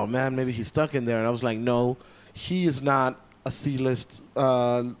like, oh man, maybe he's stuck in there. And I was like, no, he is not a C-list,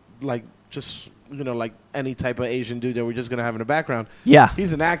 like just like any type of Asian dude that we're just gonna have in the background. yeah,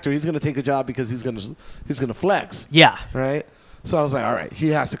 He's an actor. He's gonna take a job because he's gonna flex, yeah, right? So I was like, all right, he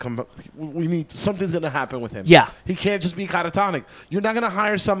has to come. We need something's gonna happen with him. yeah, He can't just be catatonic. You're not gonna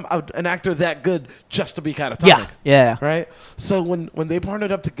hire an actor that good just to be catatonic. yeah, yeah, Right. So when they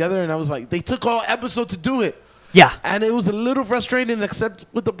partnered up together, and I was like, they took all episode to do it. yeah, And it was a little frustrating, except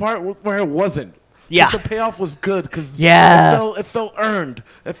with the part where it wasn't. Yeah. The payoff was good because Yeah. it felt earned.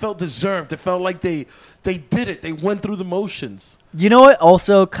 It felt deserved. It felt like they did it. They went through the motions. You know what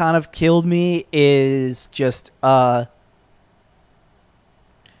also kind of killed me is just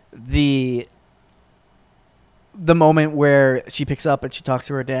the moment where she picks up and she talks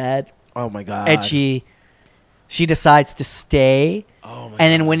to her dad Oh my god. and she decides to stay, Oh my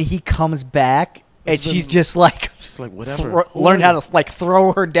and then God. when he comes back and It's she's been- just like She's like whatever. learn how to like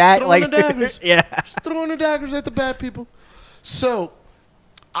throw her dad Throwing like the daggers. yeah. Just throwing the daggers at the bad people. So,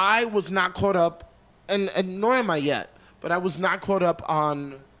 I was not caught up, and nor am I yet. But I was not caught up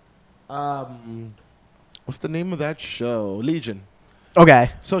on, what's the name of that show? Legion.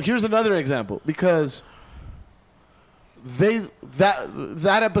 Okay. So here's another example because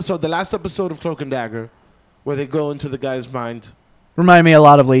that episode, the last episode of Cloak and Dagger, where they go into the guy's mind. Reminded me a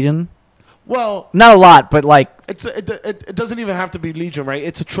lot of Legion. Well, Not a lot, but like it doesn't even have to be Legion, right?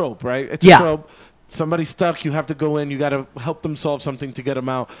 It's a trope, right? It's Yeah. a trope. Somebody's stuck. You have to go in. You got to help them solve something to get them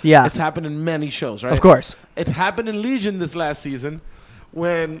out. Yeah. It's happened in many shows, right? of course. It happened in Legion this last season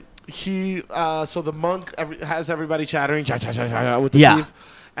when so the monk has everybody chattering with the Yeah. thief.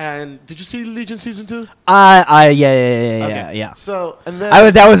 And did you see Legion season 2? Yeah. So and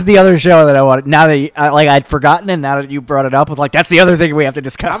then That was the other show that I wanted. Now that I'd forgotten, and now that you brought it up, I was like, that's the other thing we have to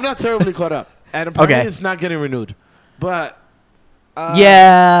discuss. I'm not terribly caught up, and apparently Okay. it's not getting renewed. But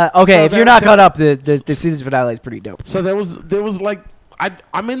yeah. Okay. so if you're there- not there- caught up, the season finale is pretty dope. So there was like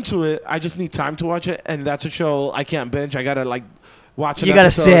I'm into it. I just need time to watch it, and that's a show I can't binge. I gotta like watch it. You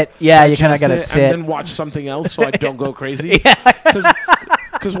gotta sit. Yeah, you kinda gotta sit. and then watch something else so I don't go crazy. Yeah.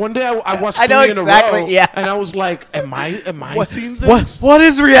 Because one day I watched I know 3 in a exactly, row, yeah. and I was like, "Am I seeing this? What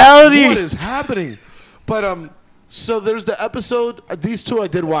is reality? What is happening?" But so there's the episode. These two I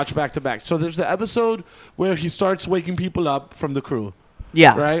did watch back to back. So there's the episode where he starts waking people up from the crew,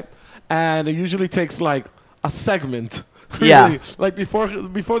 Yeah. right? And it usually takes like a segment. Yeah. Really. Like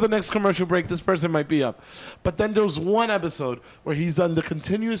before the next commercial break, this person might be up. But then there's one episode where he's on the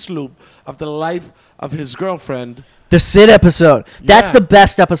continuous loop of the life of his girlfriend. The Sid episode. That's Yeah. the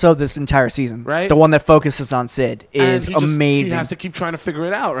best episode this entire season. Right? The one that focuses on Sid is and amazing. He has to keep trying to figure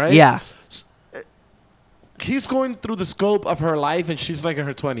it out, right? Yeah. He's going through the scope of her life, and she's like in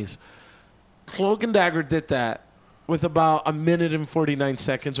her 20s. Cloak and Dagger did that with about 1 minute and 49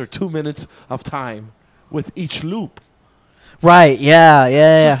 seconds or 2 minutes of time with each loop. Right. Yeah. So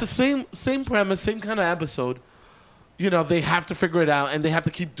Yeah. it's the same premise, same kind of episode. They have to figure it out, and they have to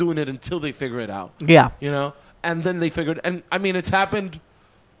keep doing it until they figure it out. Yeah. And then they figured, and I mean, it's happened.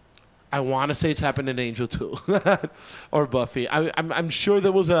 I want to say it's happened in Angel too, or Buffy. I'm sure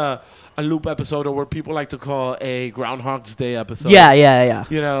there was a loop episode, or what people like to call a Groundhog's Day episode. Yeah. Yeah.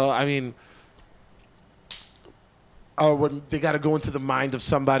 I mean, or when they got to go into the mind of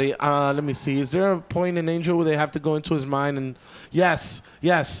somebody. Let me see. Is there a point in Angel where they have to go into his mind? And yes,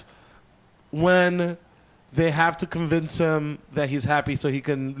 when they have to convince him that he's happy so he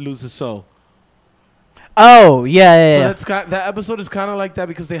can lose his soul. Oh, yeah. So that episode is kind of like that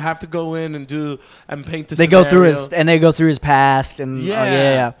because they have to go in and paint the They scenario. go through his past and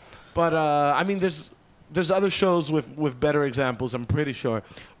yeah. But I mean, there's other shows with better examples. I'm pretty sure,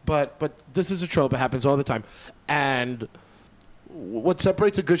 but this is a trope. It happens all the time. And what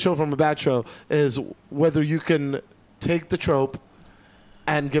separates a good show from a bad show is whether you can take the trope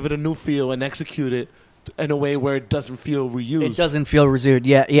and give it a new feel and execute it in a way where it doesn't feel reused. It doesn't feel reused.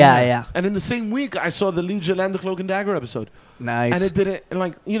 Yeah. And in the same week, I saw the Legion and the Cloak and Dagger episode. Nice. And it didn't,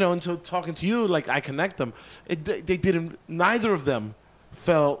 until talking to you, I connect them. They didn't, neither of them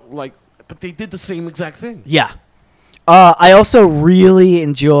felt like, but they did the same exact thing. Yeah. I also really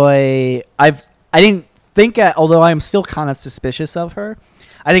enjoy, I didn't think, although I'm still kind of suspicious of her,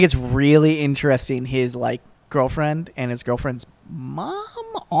 I think it's really interesting his, girlfriend and his girlfriend's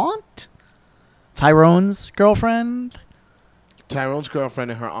aunt? Tyrone's girlfriend? Tyrone's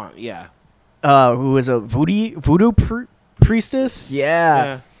girlfriend and her aunt, yeah. Who is a voodoo priestess?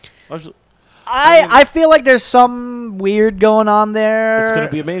 Yeah. I feel like there's some weird going on there. It's going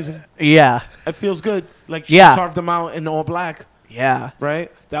to be amazing. Yeah. It feels good. She carved them out in all black. Yeah.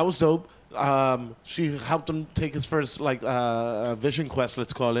 Right? That was dope. She helped him take his first, vision quest,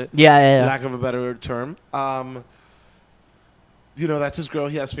 let's call it. Yeah. Lack of a better term. That's his girl.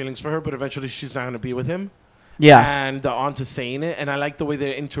 He has feelings for her, but eventually she's not going to be with him. Yeah. And the aunt is saying it, and I like the way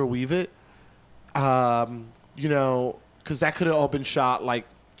they interweave it. Because that could have all been shot,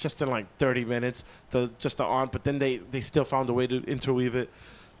 just in, 30 minutes, just the aunt, but then they still found a way to interweave it.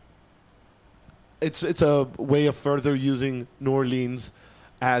 It's a way of further using New Orleans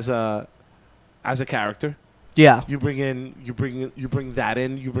as a character. Yeah. You bring that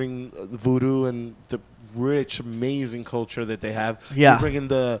in. You bring voodoo and the rich, amazing culture that they have. Yeah. You bring in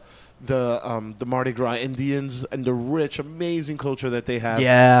the Mardi Gras Indians and the rich, amazing culture that they have.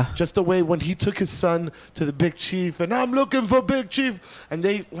 Yeah. Just the way when he took his son to the Big Chief and I'm looking for Big Chief, and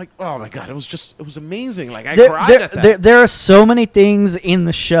they oh my God, it was amazing. I cried at that. There are so many things in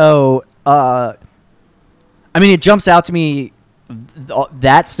the show. I mean, it jumps out to me.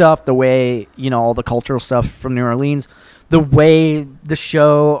 That stuff, the way, all the cultural stuff from New Orleans, the way the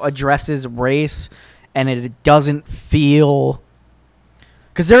show addresses race, and it doesn't feel...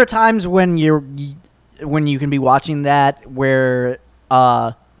 Because there are times when you can be watching that where...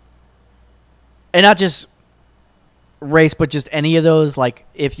 and not just race, but just any of those,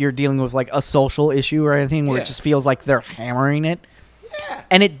 if you're dealing with, a social issue or anything where it just feels like they're hammering it. Yeah.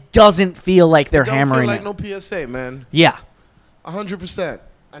 And it doesn't feel like they're hammering it. Don't feel like no PSA, man. Yeah. 100%.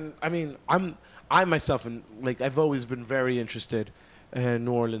 And I mean, I myself, I've always been very interested in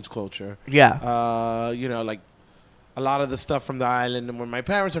New Orleans culture. Yeah. A lot of the stuff from the island, and when my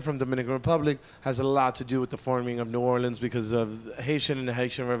parents are from Dominican Republic, has a lot to do with the forming of New Orleans because of Haitian and the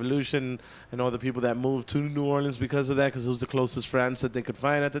Haitian Revolution and all the people that moved to New Orleans because of that, because it was the closest friends that they could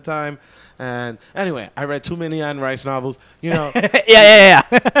find at the time. And anyway, I read too many Anne Rice novels, Yeah.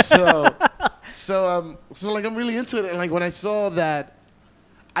 So I'm really into it. And when I saw that,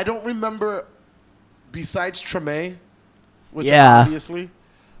 I don't remember, besides Treme, which obviously...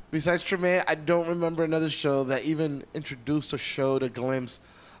 Besides Treme, I don't remember another show that even introduced or showed a glimpse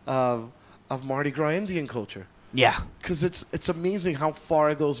of Mardi Gras Indian culture. Yeah. Because it's amazing how far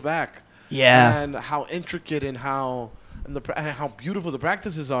it goes back. Yeah. And how intricate and how beautiful the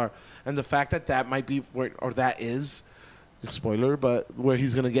practices are. And the fact that might be that is, spoiler, but where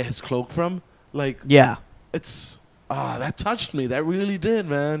he's going to get his cloak from. Yeah. It's, that touched me. That really did,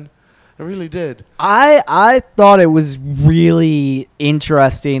 man. I really did. I thought it was really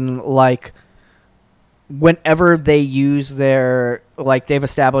interesting, whenever they use their, they've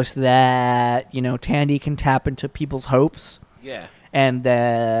established that, Tandy can tap into people's hopes. Yeah. And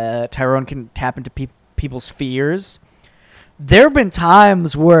Tyrone can tap into people's fears. There have been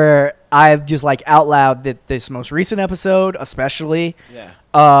times where I've just, out loud, that this most recent episode, especially. Yeah.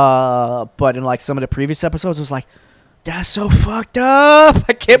 But in, some of the previous episodes, it was That's so fucked up.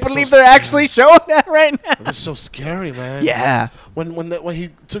 I can't It's so believe they're scary. actually showing that right now. They're so scary, man. Yeah. When he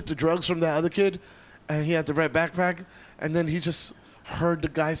took the drugs from that other kid, and he had the red backpack, and then he just heard the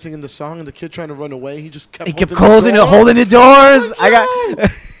guy singing the song, and the kid trying to run away. He just kept He kept holding holding the doors. Oh, I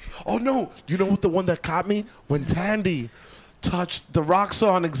got. Oh no! You know what? The one that caught me when Tandy touched the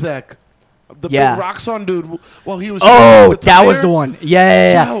Roxxon exec, the Yeah. big Roxxon dude. While he was Oh, the that was tire. the one.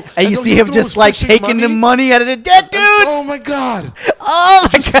 Yeah. Yo, And and you those see him dudes just like fishing taking the money. money out of the dead dudes. Oh my god! Oh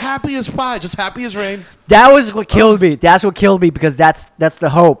my Just god. happy as pie, just happy as rain. That was what killed me. That's what killed me because that's the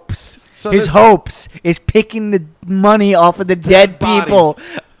hopes. So His this- hopes is picking the money off of the dead bodies. people.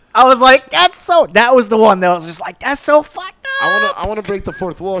 I was like, that was the one that was just like, that's so fucked up. I wanna break the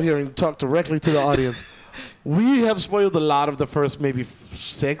fourth wall here and talk directly to the audience. We have spoiled a lot of the first maybe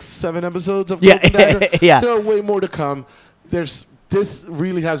 6, 7 episodes of Yeah, Cloak and Dagger. yeah. There are way more to come. This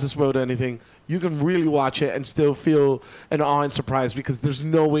really hasn't spoiled anything. You can really watch it and still feel an awe and surprise because there's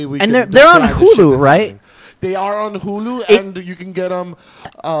no way we And can they're on describe the shit Hulu, that's right? happening. They are on Hulu, It- and you can get them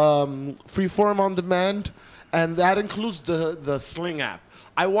freeform on demand, and that includes the Sling app.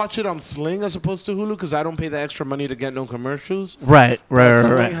 I watch it on Sling as opposed to Hulu because I don't pay the extra money to get no commercials. Right.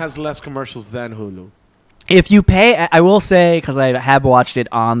 Sling has less commercials than Hulu. If you pay, I will say, because I have watched it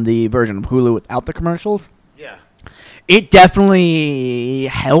on the version of Hulu without the commercials, Yeah. it definitely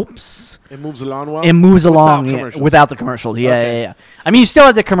helps. It moves along well. It moves along Without yeah, commercials. without the commercial. Yeah, Okay. yeah. I mean, you still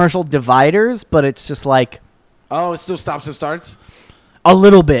have the commercial dividers, but it's just like Oh, it still stops and starts? a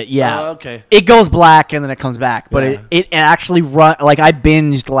little bit. Yeah. Okay. It goes black and then it comes back, but Yeah. it actually run like I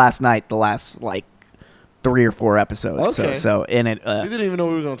binged last night the last like 3 or 4 episodes. Okay. So in it. We didn't even know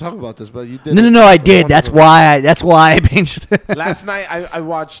we were going to talk about this, but you did. No, I It was did. That's wonderful. why I binged. Last night I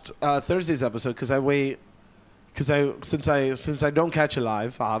watched Thursday's episode because I wait since I don't catch it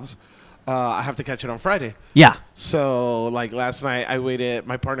live, Hobbs, I have to catch it on Friday. Yeah. So like last night I waited.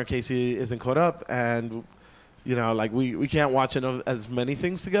 My partner Casey isn't caught up, and like we can't watch as many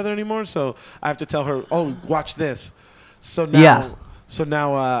things together anymore. So I have to tell her, oh, watch this. So now. Yeah. So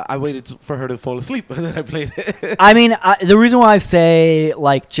now I waited for her to fall asleep, and then I played it. I mean, the reason why I say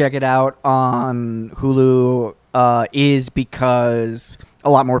like check it out on Hulu is because a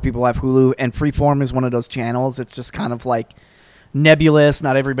lot more people have Hulu, and Freeform is one of those channels. It's just kind of like nebulous.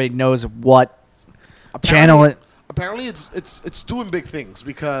 Not everybody knows what channel it. Apparently, it's doing big things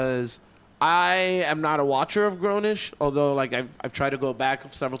because I am not a watcher of Grownish, although like I've tried to go back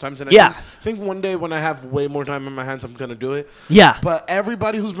several times, and I think one day when I have way more time in my hands, I'm gonna do it. Yeah, But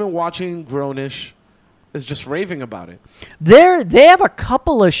everybody who's been watching Grownish is just raving about it. they have a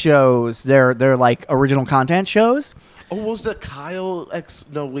couple of shows. They're like original content shows. Oh, what was the Kyle X?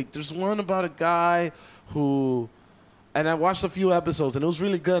 No, wait. There's one about a guy who, and I watched a few episodes, and it was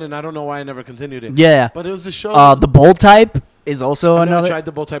really good, and I don't know why I never continued it. Yeah, But it was a show. the Bold Type is also I never another. tried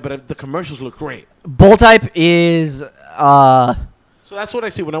the bow tie, but the commercials look great. Bold Type is So that's what I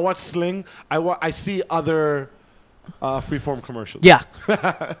see when I watch Sling. I see other freeform commercials. yeah,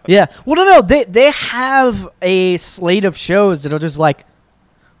 yeah. Well, no, they have a slate of shows that are just like,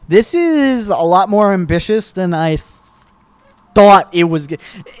 this is a lot more ambitious than I thought it was.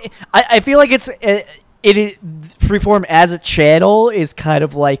 I feel like it is Freeform as a channel is kind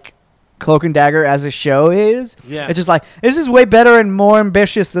of like Cloak and Dagger as a show is. Yeah. It's just like, this is way better and more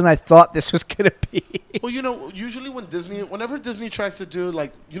ambitious than I thought this was gonna be. Well, usually whenever Disney tries to do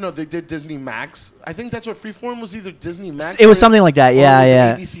they did Disney Max. I think that's what Freeform was, either Disney Max. It was or- something like that. or Yeah, it was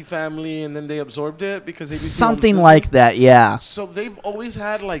yeah. ABC Family, and then they absorbed it because ABC owns Something Disney. like that. Yeah. So they've always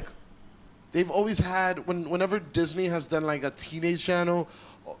had whenever Disney has done like a teenage channel,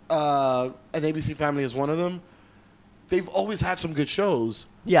 and ABC Family is one of them. They've always had some good shows.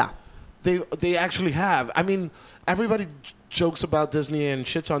 Yeah. They actually have. I mean, everybody jokes about Disney and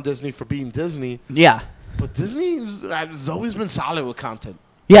shits on Disney for being Disney, Yeah. but Disney has always been solid with content.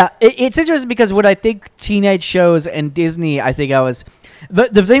 Yeah, it's interesting because when I think teenage shows and Disney, I think I was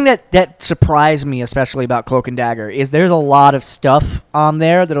the thing that surprised me especially about Cloak and Dagger is there's a lot of stuff on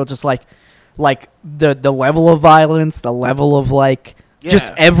there that'll just like the level of violence, the level of like just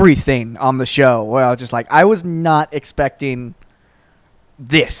Yeah. everything on the show. Where I was just like, I was not expecting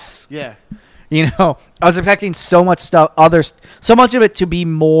this. Yeah. I was expecting so much stuff, so much of it to be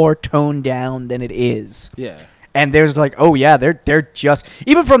more toned down than it is. Yeah. And there's like, oh yeah, they're just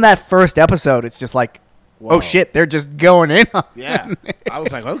even from that first episode, it's just like, Wow. oh shit, they're just going in. On Yeah. I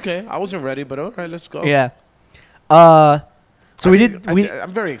was like, okay, I wasn't ready, but all right, let's go. Yeah. So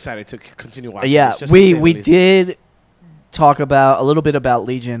I'm very excited to continue watching. yeah, this, just to say the we least. did talk about a little bit about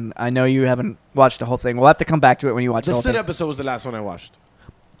Legion. I know you haven't watched the whole thing. We'll have to come back to it when you watch the The whole Sid thing. episode was the last one I watched.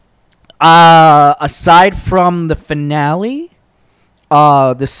 Aside from the finale,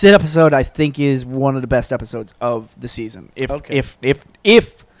 the Sid episode I think is one of the best episodes of the season.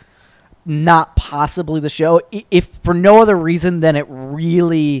 If not possibly the show, if for no other reason than it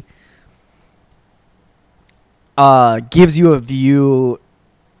really gives you a view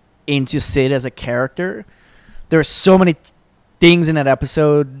into Sid as a character. There's so many things in that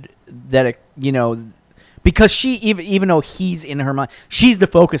episode that because she even though he's in her mind, she's the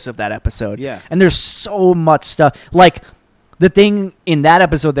focus of that episode. Yeah. And there's so much stuff. Like the thing in that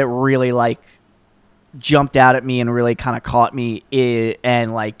episode that really like jumped out at me and really kind of caught me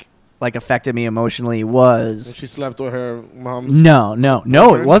and like affected me emotionally was When she slept with her mom's. No,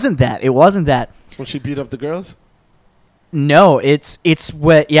 it wasn't that. It wasn't that. When she beat up the girls. No, it's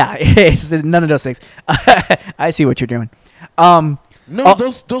what. Yeah, it's none of those things. I see what you're doing. No,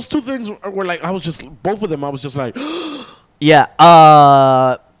 those two things were like I was just both of them. I was just like, yeah.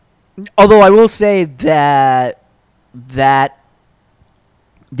 Although I will say that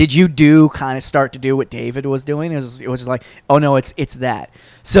did you kind of start to do what David was doing? It was just like, oh no, it's that.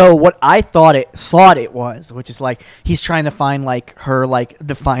 So what I thought it was, which is like he's trying to find like her like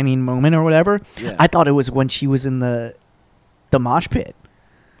defining moment or whatever. Yeah. I thought it was when she was in the mosh pit,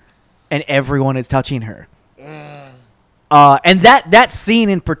 and everyone is touching her. And that scene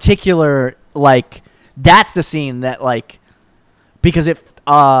in particular, like that's the scene that like because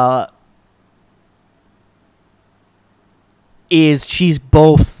she's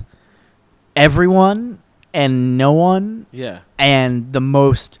both everyone and no one. Yeah. And the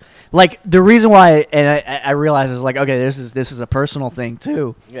most like the reason why, and I realize is like, okay, this is a personal thing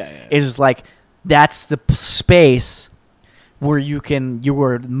too. Yeah. Is like that's the space where you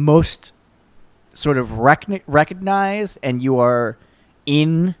are most sort of recognized and you are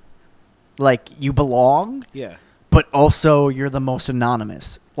in, like you belong. Yeah. But also you're the most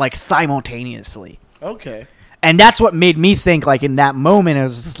anonymous, like simultaneously. Okay. And that's what made me think, like, in that moment, it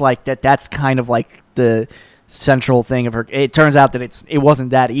was just like that's kind of like the central thing of her. It turns out that it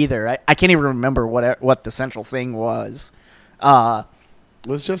wasn't that either. I can't even remember what the central thing was. It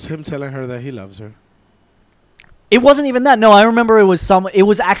was just him telling her that he loves her. It wasn't even that. No, I remember it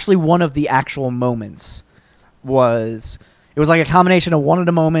was actually one of the actual moments. It was like a combination of one of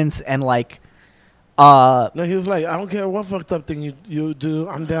the moments and like. No, he was like, I don't care what fucked up thing you do,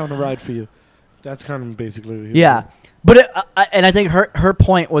 I'm down to ride for you. That's kind of basically what he was yeah, doing. but and I think her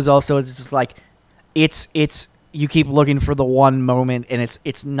point was also it's just like it's you keep looking for the one moment and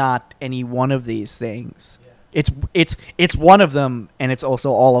it's not any one of these things. Yeah. It's one of them and it's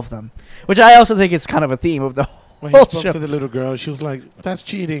also all of them, which I also think is kind of a theme of the When whole he spoke show. to the little girl, she was like, "That's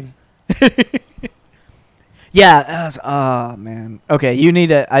cheating." Yeah, that was, oh man. Okay, you need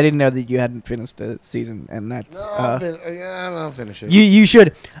to. I didn't know that you hadn't finished the season, and that's. No, I'll finish it. You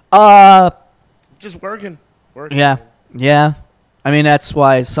should. Just working. Yeah. I mean, that's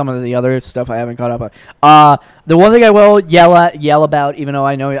why some of the other stuff I haven't caught up on. The one thing I will yell about, even though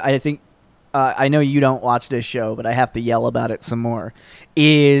I know you don't watch this show, but I have to yell about it some more,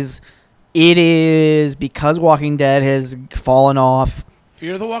 is because Walking Dead has fallen off.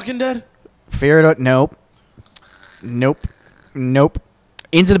 Fear the Walking Dead? Nope.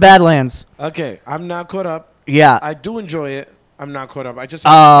 Into the Badlands. Okay, I'm not caught up. Yeah. I do enjoy it. I'm not caught up. I just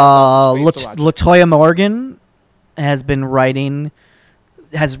Latoya Morgan has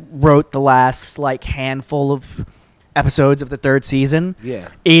wrote the last like handful of episodes of the third season. Yeah.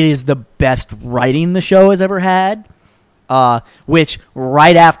 It is the best writing the show has ever had. Which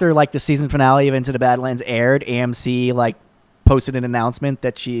right after like the season finale of Into the Badlands aired, AMC like posted an announcement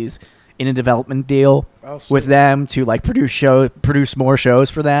that she's in a development deal with them to like produce more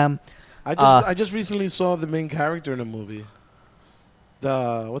shows for them. I just recently saw the main character in a movie.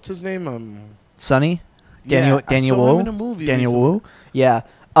 What's his name? Sonny? Daniel I saw Wu? him in a movie Daniel recently. Wu? Yeah.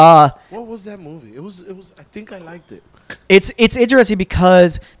 What was that movie? It was I think I liked it. It's interesting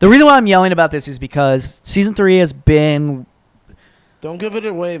because the reason why I'm yelling about this is because season 3 has been. Don't give it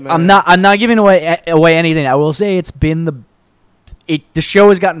away, man. I'm not giving away anything. I will say it's been the show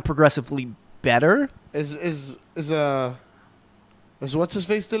has gotten progressively better. Is what's his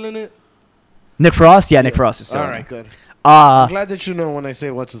face still in it? Nick Frost? Yeah, Nick Frost is still all in right, it. good. I'm glad that you know when I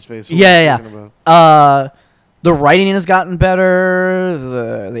say what's his face. Yeah. The writing has gotten better.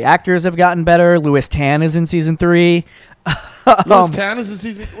 The actors have gotten better. Louis Tan is in season 3. Louis Tan is in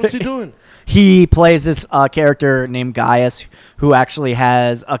season. What's he doing? He plays this character named Gaius, who actually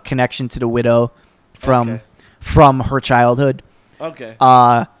has a connection to the widow from her childhood. Okay.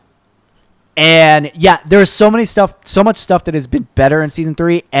 And yeah, there's so much stuff that has been better in season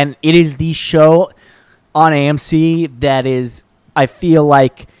 3, and it is the show on AMC that is, I feel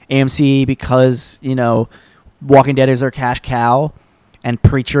like, AMC, because Walking Dead is their cash cow, and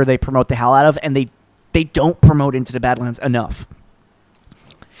Preacher they promote the hell out of, and they don't promote Into the Badlands enough.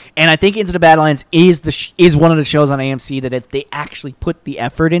 And I think Into the Badlands is one of the shows on AMC that if they actually put the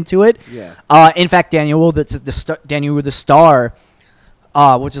effort into it. Yeah. In fact, Daniel the Star,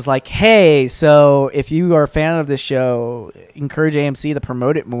 which is like, hey, so if you are a fan of this show, encourage AMC to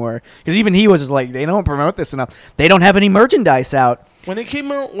promote it more, because even he was just like, they don't promote this enough. They don't have any merchandise out. When it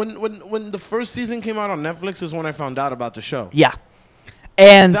came out, when the first season came out on Netflix is when I found out about the show. Yeah,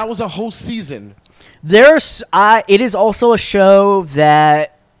 and that was a whole season. It is also a show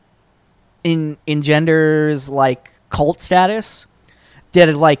that engenders like cult status.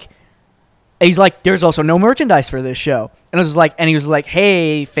 He's like, there's also no merchandise for this show, and it was like, and he was like,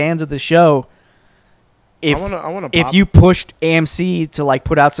 hey, fans of the show, if you pushed AMC to like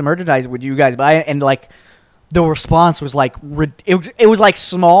put out some merchandise, would you guys buy it? And like, the response was like, it was like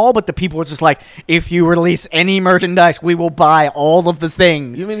small, but the people were just like, if you release any merchandise, we will buy all of the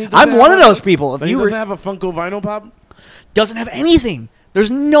things. You mean I'm one of those people. If he doesn't have a Funko Vinyl Pop? Doesn't have anything. There's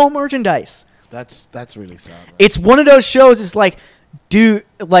no merchandise. That's really sad. Man. It's one of those shows. It's like,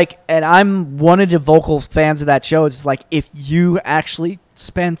 and I'm one of the vocal fans of that show. It's like, if you actually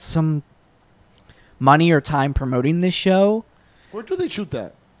spent some money or time promoting this show. Where do they shoot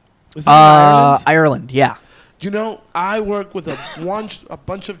that? Is it in Ireland? Ireland, yeah. I work with a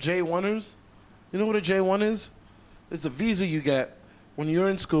bunch of J1ers. You know what a J1 is? It's a visa you get when you're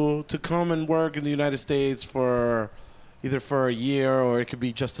in school to come and work in the United States for either for a year or it could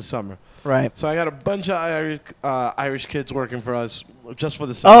be just a summer. Right. So I got a bunch of Irish kids working for us just for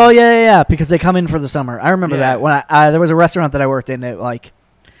the summer. Oh, yeah, because they come in for the summer. I remember that. When there was a restaurant that I worked in, like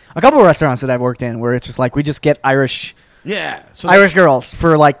a couple of restaurants that I've worked in where it's just like, we just get Irish girls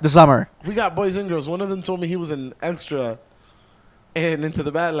for like the summer. We got boys and girls. One of them told me he was an extra and Into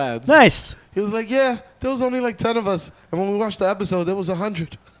the Badlands. Nice. He was like, yeah, there was only like 10 of us. And when we watched the episode, there was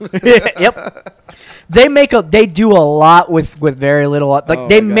 100. Yep. They do a lot with very little. Like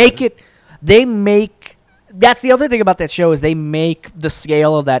that's the other thing about that show is they make the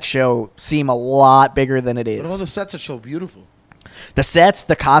scale of that show seem a lot bigger than it is. But all the sets are so beautiful. The sets,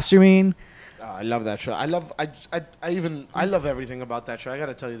 the costuming. I love that show. I love everything about that show. I got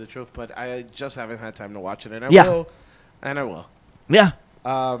to tell you the truth, but I just haven't had time to watch it, and I will. Yeah.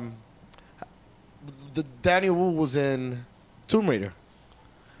 The Daniel Wu was in Tomb Raider.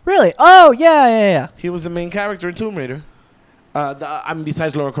 Really? Oh, yeah. He was the main character in Tomb Raider.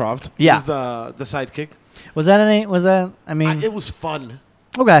 Besides Lara Croft. Yeah. He was the sidekick. It was fun.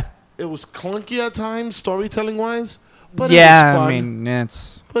 Okay. It was clunky at times, storytelling-wise. But it was fun.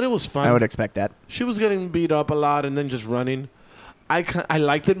 But it was fun. I would expect that. She was getting beat up a lot and then just running. I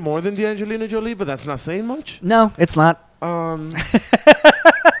liked it more than the Angelina Jolie, but that's not saying much. No, it's not.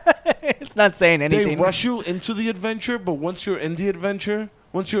 It's not saying anything. They rush you into the adventure, but once you're in the adventure,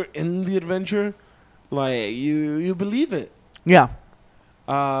 like you believe it. Yeah.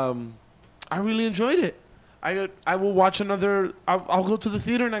 I really enjoyed it. I will watch another. I'll go to the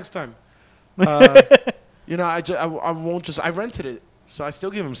theater next time. I won't just. I rented it, so I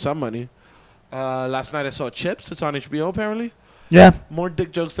still give him some money. Last night I saw Chips. It's on HBO apparently. Yeah. More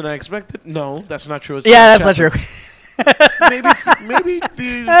dick jokes than I expected. No, that's not true. That's not true. maybe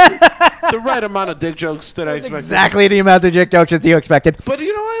the right amount of dick jokes that I expected. Exactly the amount of dick jokes that you expected. But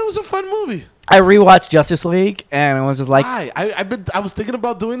it was a fun movie. I rewatched Justice League, and I was just like, why? I was thinking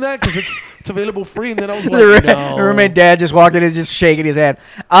about doing that because it's available free, and then I was like, no. The roommate dad just walked in and just shaking his head.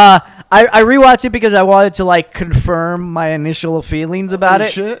 I rewatched it because I wanted to like confirm my initial feelings about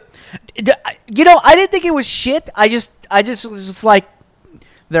it. Shit. I didn't think it was shit. I just was just like,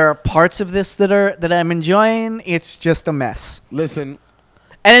 there are parts of this that I'm enjoying. It's just a mess. Listen.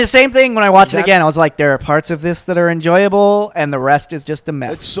 And the same thing when I watched it again. I was like, there are parts of this that are enjoyable, and the rest is just a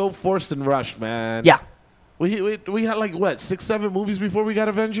mess. It's so forced and rushed, man. Yeah. We had like, what, 6-7 movies before we got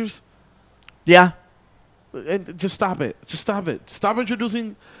Avengers? Yeah. And just stop it. Stop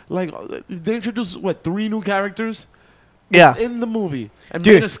introducing, like, they introduced, 3 new characters? Yeah. In the movie. And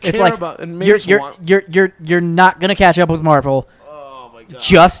dude, made us care it's like, about and made us want. You're not going to catch up with Marvel. Oh, my God.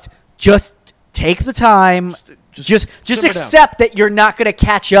 Just take the time. Just accept that you're not going to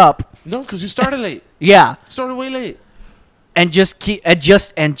catch up. No, because you started late. Yeah. Started way late. And just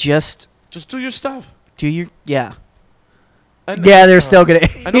just do your stuff. Yeah. And, they're still going to.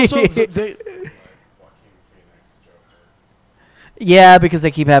 And also, yeah, because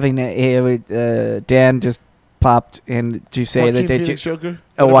they keep having Dan just popped in to say Joaquin that they Phoenix Joker.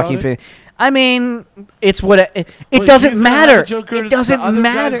 Joaquin Phoenix. I mean, it's what it Wait, doesn't he's gonna have matter. a Joker, It doesn't the other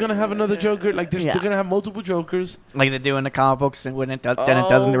matter. guy's gonna have another Joker. Like they're gonna have multiple Jokers. Like they do in the comic books, and when it does, then it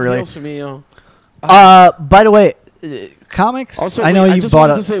doesn't really. Dios mío. By the way, comics. Also, I know I you just bought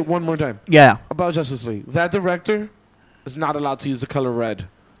wanted a. to say it one more time Yeah. about Justice League. That director is not allowed to use the color red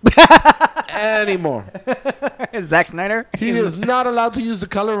anymore. Zack Snyder. He is not allowed to use the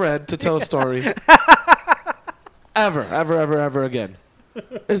color red to tell a story. ever again.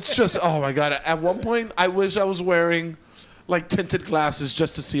 It's just, oh my God. At one point, I wish I was wearing like tinted glasses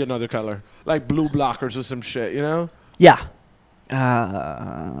just to see another color. Like blue blockers or some shit, you know? Yeah.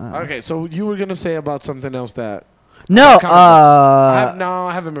 Okay, so you were going to say about something else that... No. comic books.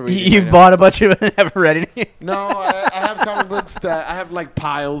 I haven't been reading. You've right bought a bunch of them, haven't read any. No, I have comic books that I have like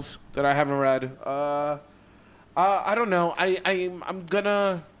piles that I haven't read. I don't know. I'm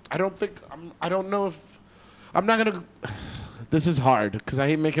gonna. I don't think. I don't know if. I'm not gonna. This is hard because I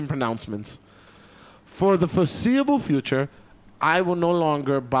hate making pronouncements. For the foreseeable future, I will no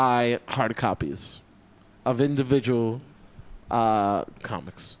longer buy hard copies of individual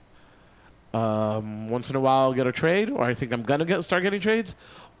comics. Once in a while, I'll get a trade, or I think I'm gonna start getting trades,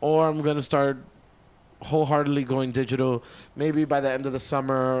 or I'm gonna start wholeheartedly going digital. Maybe by the end of the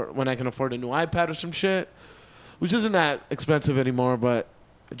summer, when I can afford a new iPad or some shit, which isn't that expensive anymore, but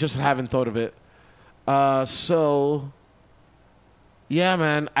I just haven't thought of it. So yeah,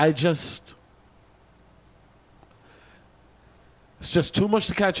 man, it's just too much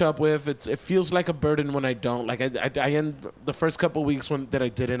to catch up with. It feels like a burden when I don't. Like I end the first couple weeks that I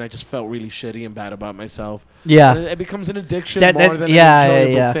didn't. I just felt really shitty and bad about myself. Yeah. And it becomes an addiction That- more than yeah, an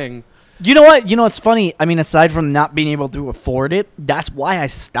enjoyable yeah. thing. You know what? You know what's funny? I mean, aside from not being able to afford it, that's why I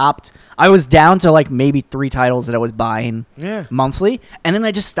stopped. I was down to like maybe 3 titles that I was buying Yeah. monthly, and then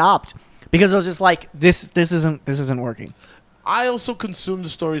I just stopped because I was just like, this isn't working. I also consume the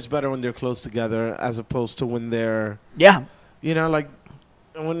stories better when they're close together as opposed to when they're, Yeah. you know, like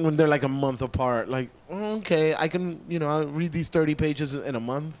when they're like a month apart. Like, okay, I can, I'll read these 30 pages in a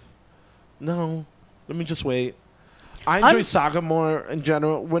month. No, let me just wait. I enjoy Saga more in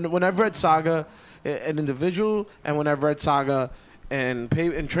general. When I've read Saga an individual, and when I've read Saga and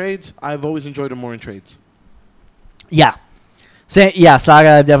trades, I've always enjoyed it more in trades. Yeah. Yeah, Saga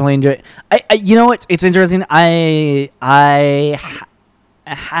I've definitely enjoyed. You know what? It's interesting. I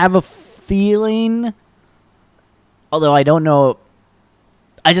have a feeling, although I don't know.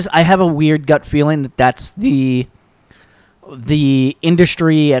 I have a weird gut feeling that that's the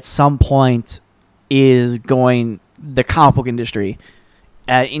industry at some point is going. The comic book industry,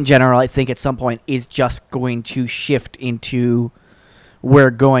 in general, I think at some point is just going to shift into. We're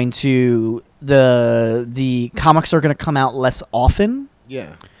going to the comics are going to come out less often.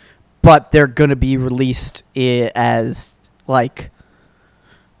 Yeah. But they're going to be released as like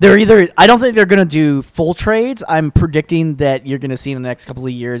they're either. I don't think they're going to do full trades. I'm predicting that you're going to see in the next couple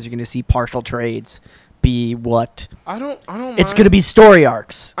of years. You're going to see partial trades be what. I don't. It's going to be story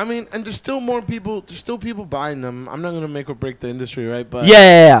arcs. I mean, and there's still more people. There's still people buying them. I'm not going to make or break the industry, right? But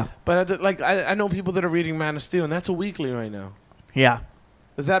Yeah. But I know people that are reading Man of Steel, and that's a weekly right now. Yeah.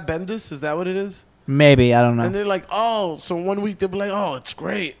 Is that Bendis? Is that what it is? Maybe, I don't know. And they're like, oh, so one week they'll be like, oh, it's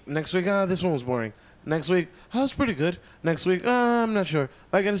great. Next week, this one was boring. Next week, oh, it's pretty good. Next week, I'm not sure.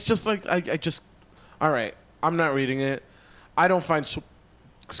 Like, and it's just like, I just, all right, I'm not reading it. I don't find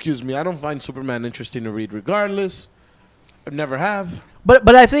Superman interesting to read regardless. I never have. But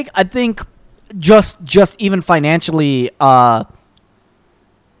I think just even financially, I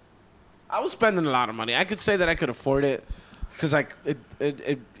was spending a lot of money. I could say that I could afford it because I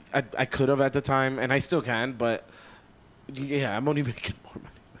could have at the time, and I still can. But yeah, I'm only making more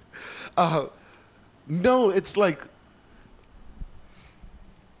money. No, it's like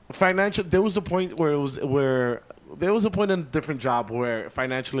financial. There was a point where there was a point in a different job where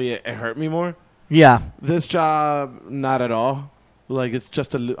financially it hurt me more. yeah. This job, not at all. Like it's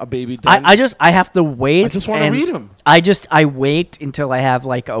just a baby dent. I have to wait. I just want to read them. I wait until I have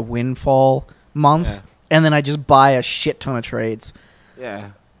like a windfall month, Yeah. and then I just buy a shit ton of trades,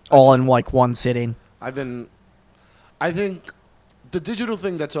 Yeah. all in like one sitting. I think the digital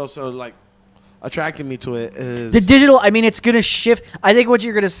thing that's also like attracting me to it is The digital, I mean, it's gonna shift. I think what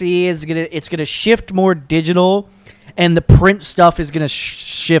you're gonna see is it's gonna shift more digital, and the print stuff is gonna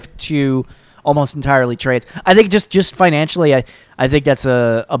shift to almost entirely trades. I think just financially, I think that's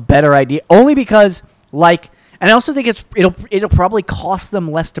a better idea. Only because and I also think it'll probably cost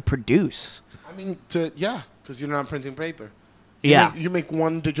them less to produce. I mean, because you're not printing paper. Yeah. You make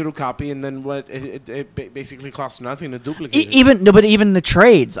one digital copy, and then it basically costs nothing to duplicate it. Even the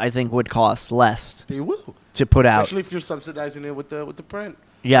trades, I think, would cost less They will. to put out. Especially if you're subsidizing it with the print.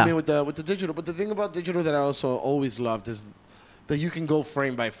 Yeah. I mean, with the digital. But the thing about digital that I also always loved is that you can go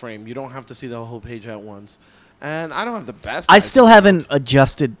frame by frame. You don't have to see the whole page at once. And I don't have the best. I eyes still in the haven't world.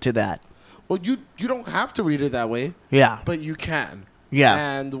 adjusted to that. Well, you don't have to read it that way, Yeah. but you can. Yeah.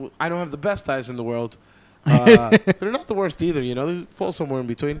 And I don't have the best eyes in the world. They're not the worst either, you know. They fall somewhere in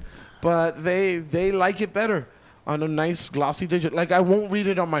between. But they like it better on a nice glossy digital. Like, I won't read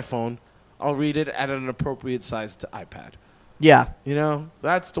it on my phone. I'll read it at an appropriate sized iPad. Yeah. You know,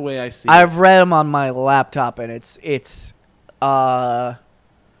 that's the way I see it. I've read them on my laptop, and it's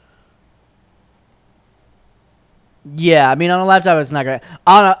yeah. I mean, on a laptop, it's not great.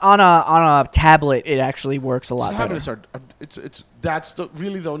 On a tablet, it actually works a lot better. Tablets are that's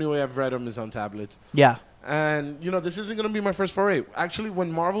really the only way I've read them is on tablets. Yeah. And you know, this isn't going to be my first foray. Actually,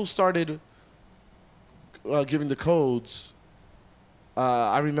 when Marvel started giving the codes,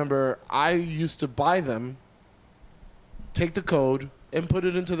 I remember I used to buy them, take the code, input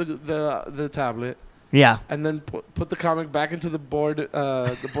it into the tablet, Yeah. and then put the comic back into the board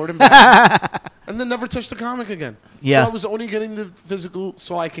and back, and then never touch the comic again. Yeah. So I was only getting the physical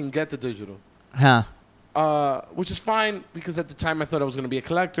so I can get the digital. Huh. Which is fine because at the time I thought I was going to be a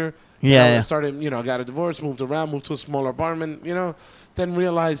collector. Yeah, I yeah. started, I got a divorce, moved around, moved to a smaller apartment, then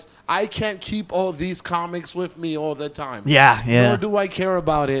realized I can't keep all these comics with me all the time. Yeah. Yeah. Nor do I care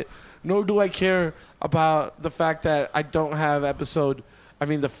about it. Nor do I care about the fact that I don't have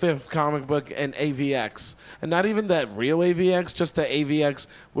the fifth comic book in AVX. And not even that real AVX, just the AVX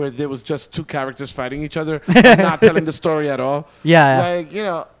where there was just two characters fighting each other and not telling the story at all. Yeah. Like,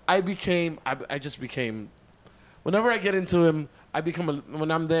 I just became, whenever I get into him,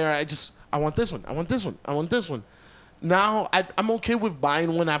 when I'm there, I want this one, I want this one, I want this one. Now, I'm okay with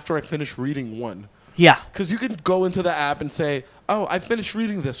buying one after I finish reading one. Yeah. Because you can go into the app and say, oh, I finished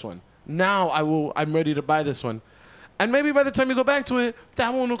reading this one. Now I'm ready to buy this one. And maybe by the time you go back to it,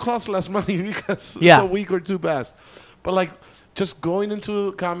 that one will cost less money because it's a week or two past. But like just going into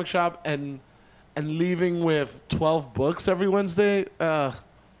a comic shop and leaving with 12 books every Wednesday, there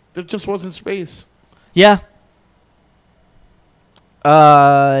just wasn't space. Yeah.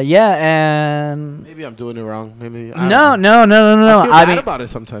 Yeah, and Maybe I'm doing it wrong. Maybe no. I feel bad about it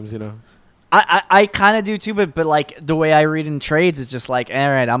sometimes, I kind of do too, but like the way I read in trades is just like, all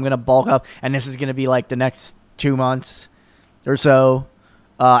right, I'm gonna bulk up, and this is gonna be like the next 2 months or so,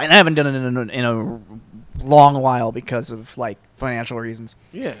 and I haven't done it in a long while because of like financial reasons.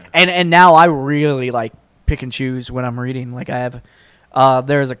 Yeah. And now I really like pick and choose when I'm reading. Like I have,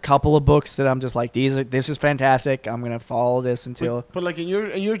 there's a couple of books that I'm just like, this is fantastic. I'm gonna follow this until. But like in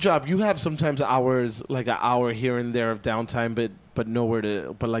your job, you have sometimes hours, like an hour here and there of downtime, but nowhere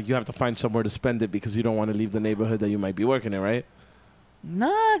to. But like you have to find somewhere to spend it because you don't want to leave the neighborhood that you might be working in, right?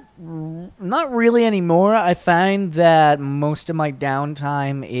 Not really anymore. I find that most of my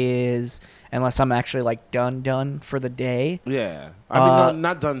downtime is, unless I'm actually like done for the day. Yeah, I mean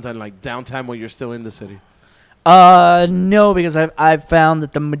not done like downtime when you're still in the city. No, because I've found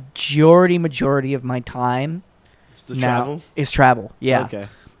that the majority of my time The now travel is travel. Yeah. Okay.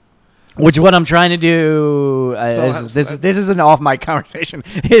 Which what I'm trying to do this is an off mic conversation.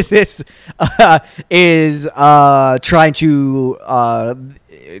 Is trying to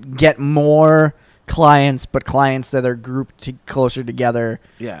get more clients, but clients that are grouped closer together.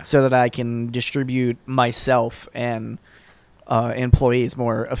 Yeah. So that I can distribute myself and employees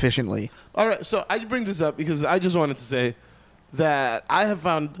more efficiently. All right. So I bring this up because I just wanted to say that I have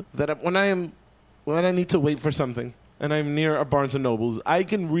found that when I need to wait for something, and I'm near a Barnes & Nobles, I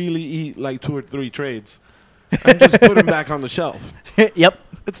can really eat like 2 or 3 trades and just put them back on the shelf. Yep.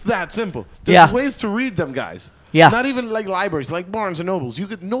 It's that simple. There's ways to read them, guys. Yeah. Not even like libraries, like Barnes & Nobles.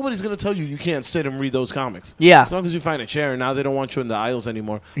 Nobody's going to tell you can't sit and read those comics. Yeah. As long as you find a chair. Now they don't want you in the aisles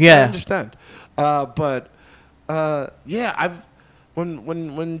anymore. Yeah. I understand.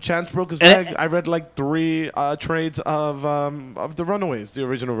 When Chance broke his leg, I read like 3 trades of the Runaways, the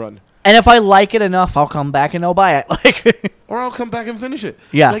original run. And if I like it enough, I'll come back and I'll buy it. Like, or I'll come back and finish it.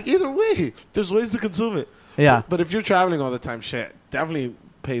 Yeah. Like either way, there's ways to consume it. Yeah. But if you're traveling all the time, shit, definitely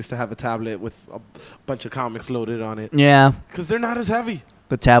pays to have a tablet with a bunch of comics loaded on it. Yeah. Because they're not as heavy.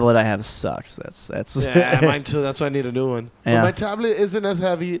 The tablet I have sucks. That's. Yeah, mine too. That's why I need a new one. Yeah. But my tablet isn't as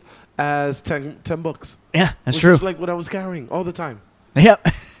heavy as 10 books. Yeah, that's which true. is like what I was carrying all the time. Yep.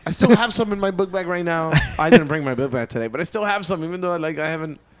 I still have some in my book bag right now. I didn't bring my book bag today, but I still have some, even though I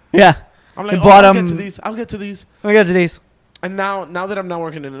haven't. Yeah. I'm like, I'll get to these. I'll get to these. We got to these. And now that I'm not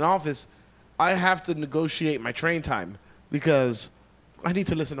working in an office, I have to negotiate my train time because I need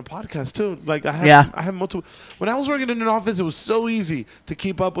to listen to podcasts too. Like I have multiple. When I was working in an office, it was so easy to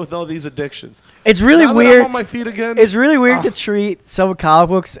keep up with all these addictions. It's really Now that weird. I'm on my feet again. It's really weird to treat some comic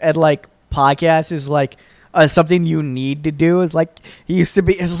books and like podcasts as like something you need to do. It's like it used to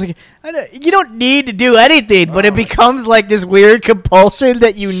be. It's like you don't need to do anything, but it becomes like this weird compulsion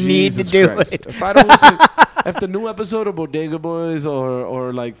that you need to do Christ. it. If I don't listen, if the new episode of Bodega Boys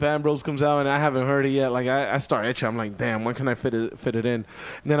or like Fan Bros comes out and I haven't heard it yet, like I start itching. I'm like, damn, when can I fit it in? And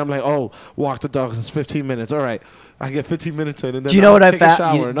then I'm like, oh, walk the dogs. It's 15 minutes. All right, I get 15 minutes in. And then Do you know what I take a shower,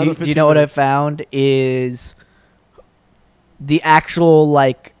 found? another Do you know what I 15 found is the actual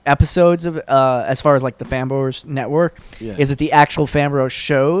like episodes of as far as like the Fanbros network Yeah. is that the actual Fanbros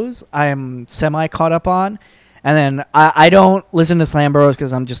shows I am semi caught up on, and then I don't listen to Slam Bros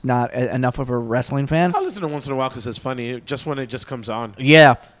because I'm just not enough of a wrestling fan. I'll listen to it once in a while because it's funny. Just when it just comes on.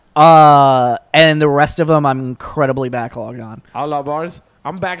 Yeah, and the rest of them I'm incredibly backlogged on. Outlaw Bars.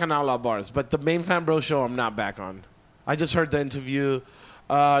 I'm back on Outlaw Bars, but the main Fan Bro show I'm not back on. I just heard the interview.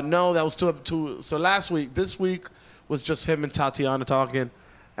 No, that was too. So last week, this week was just him and Tatiana talking,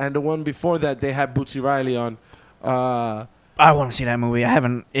 and the one before that they had Bootsy Riley on. I want to see that movie. I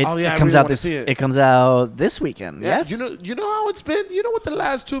haven't. It Oh, yeah, I comes really out wanna this. see it. It comes out this weekend. Yeah, Yes. you know how it's been. You know what the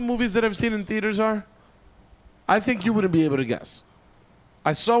last 2 movies that I've seen in theaters are? I think you wouldn't be able to guess.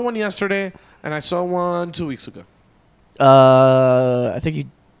 I saw one yesterday, and I saw one 2 weeks ago. I think you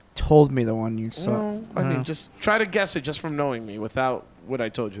told me the one you saw. Well, I mean, just try to guess it just from knowing me without what I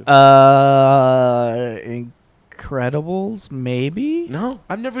told you. Incredibles, maybe. No,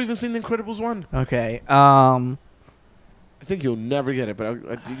 I've never even seen The Incredibles 1. Okay. I think you'll never get it, but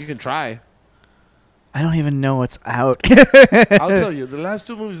you can try. I don't even know what's out. I'll tell you, the last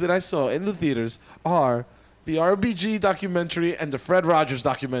 2 movies that I saw in the theaters are the RBG documentary and the Fred Rogers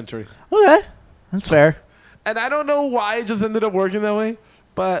documentary. Okay, that's fair. And I don't know why it just ended up working that way,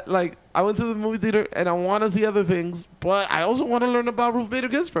 but like I went to the movie theater and I want to see other things, but I also want to learn about Ruth Bader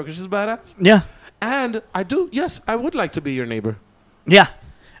Ginsburg because she's badass. Yeah. And I do, yes, I would like to be your neighbor. Yeah.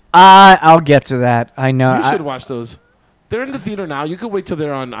 I'll get to that. I know. You should watch those. They're in the theater now. You could wait till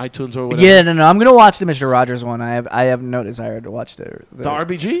they're on iTunes or whatever. Yeah, no. I'm gonna watch the Mr. Rogers one. I have no desire to watch the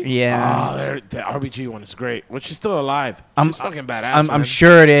RBG? Yeah. Oh, the RBG one is great. Well, she's still alive. She's fucking badass. I'm man.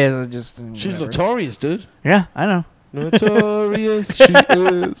 sure it is. I just She's whatever. notorious, dude. Yeah, I know. Notorious she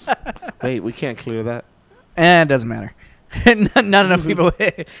is. Wait, we can't clear that. It doesn't matter. Not enough people.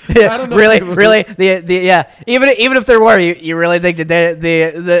 don't know really, if people really. Yeah. Even if there were, you really think that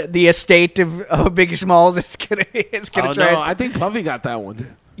the estate of Biggie Smalls is gonna Oh, try? no, I think Puffy got that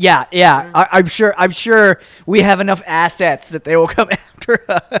one. Yeah. I'm sure we have enough assets that they will come after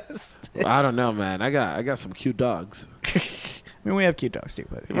us. I don't know, man. I got some cute dogs. I mean, we have cute dogs too,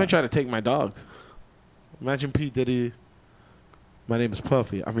 but They might try to take my dogs. Imagine P. Diddy. My name is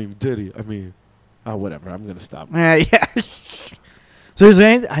Puffy. I mean Diddy. I mean, whatever. I'm gonna stop. yeah. So is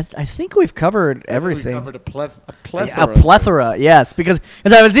there I think we've covered everything. We covered a plethora. A plethora, yes, because I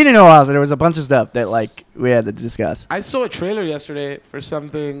haven't seen it in a while, so there was a bunch of stuff that like we had to discuss. I saw a trailer yesterday for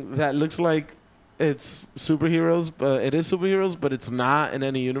something that looks like it's superheroes, but it is superheroes, but it's not in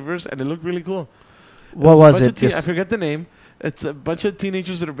any universe, and it looked really cool. What was it? I forget the name. It's a bunch of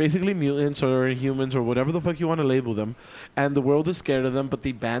teenagers that are basically mutants or humans or whatever the fuck you want to label them, and the world is scared of them, but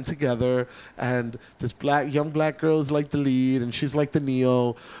they band together. And this young black girl is like the lead, and she's like the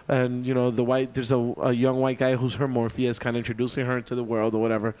Neo, and you know there's a young white guy who's her Morpheus, kind of introducing her into the world or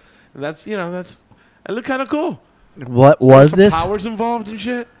whatever. And it looked kind of cool. What was Some this? powers involved and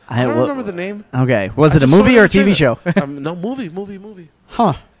shit. I don't remember the name. Okay, was it a just saw movie in or a the TV show? trailer. No, movie.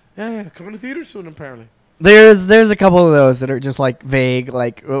 Huh. Yeah, coming to theaters soon apparently. There's a couple of those that are just like vague,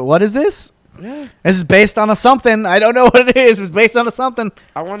 like what is this? Yeah. This is based on a something. I don't know what it is. It's based on a something.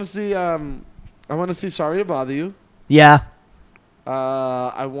 I want to see Sorry to Bother You. Yeah.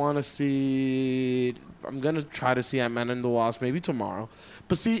 I want to see. I'm gonna try to see Ant-Man and the Wasp maybe tomorrow.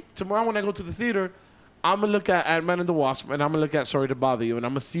 But see, tomorrow when I go to the theater, I'm gonna look at Ant-Man and the Wasp, and I'm gonna look at Sorry to Bother You, and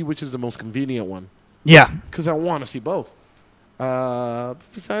I'm gonna see which is the most convenient one. Yeah. Because I want to see both.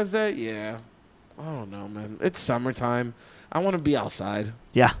 Besides that, yeah, I don't know, man. It's summertime. I want to be outside.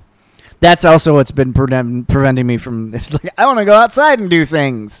 Yeah. That's also what's been preventing me from this. Like, I want to go outside and do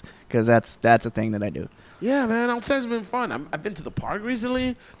things because that's a thing that I do. Yeah, man. Outside's been fun. I've been to the park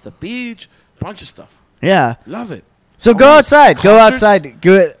recently, the beach, bunch of stuff. Yeah. Love it. So go outside. Go concerts?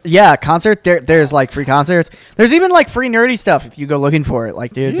 outside. Yeah, concert. There's like free concerts. There's even like free nerdy stuff if you go looking for it.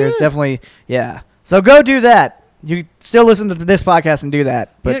 Like there's definitely So go do that. You still listen to this podcast and do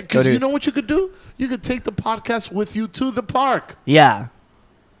that. But yeah, because you know what you could do? You could take the podcast with you to the park. Yeah.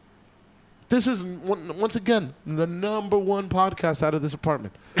 This is once again the number one podcast out of this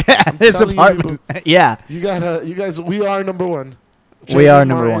apartment. This telling you apartment. Yeah. You guys. We are number one. We are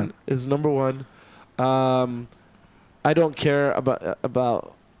number Martin one. Is number one. I don't care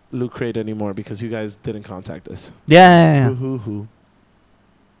about Loot Crate anymore because you guys didn't contact us. Yeah. Hoo.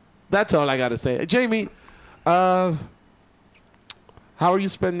 That's all I gotta say. Jamie, how are you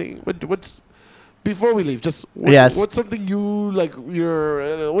spending? What's before we leave? Yes. What's something you like? What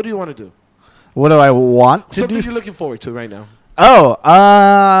do you want to do? What do I want to Something do? you're looking forward to right now. Oh,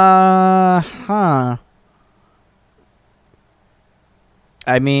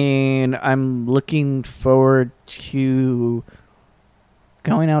 I mean, I'm looking forward to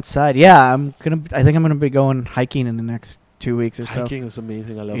going outside. Yeah, I think I'm gonna be going hiking in the next 2 weeks or so. Hiking is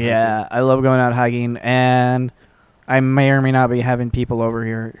amazing. I love. Yeah, I love going out hiking, and I may or may not be having people over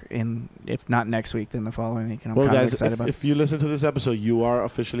here if not next week, then the following week. And I'm Well, kind of guys, excited about if you listen to this episode, you are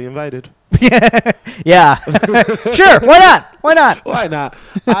officially invited. it. Yeah, sure. Why not? Why not? Why not?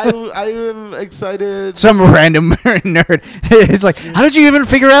 I am excited. Some random nerd. It's like, how did you even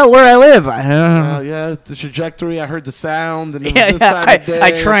figure out where I live? I don't know. Yeah, the trajectory. I heard the sound, and it Yeah, was this time of day.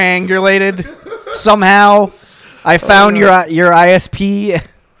 I triangulated somehow. I found your ISP.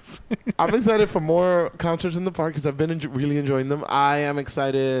 I'm excited for more concerts in the park because I've been really enjoying them. I am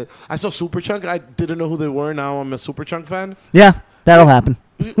excited. I saw Superchunk. I didn't know who they were. Now I'm a Superchunk fan. Yeah, that'll happen.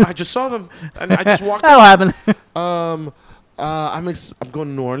 I just saw them, and I just walked. That'll happen. I'm going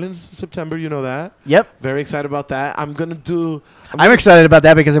to New Orleans in September. You know that. Yep. Very excited about that. I'm excited about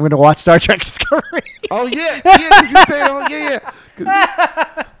that because I'm going to watch Star Trek Discovery. Oh yeah, yeah. 'Cause you say, yeah.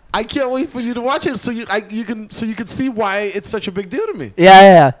 'Cause I can't wait for you to watch it so you can see why it's such a big deal to me.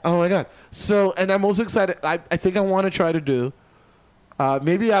 Yeah. Oh my god! So, and I'm also excited. I think I want to try to do.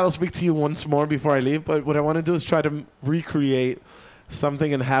 Maybe I'll speak to you once more before I leave. But what I want to do is try to recreate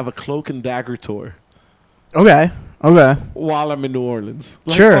something and have a Cloak and Dagger tour Okay. while I'm in New Orleans.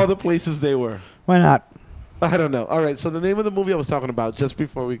 Like Sure. all the places they were. Why not? I don't know. All right. So the name of the movie I was talking about just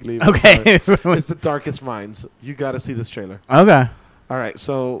before we leave. Okay. It's The Darkest Minds. You got to see this trailer. Okay. All right,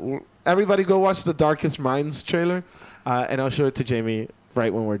 so everybody go watch the Darkest Minds trailer, and I'll show it to Jamie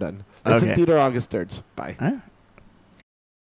right when we're done. It's in Okay. theater August 3rd. Bye. All right.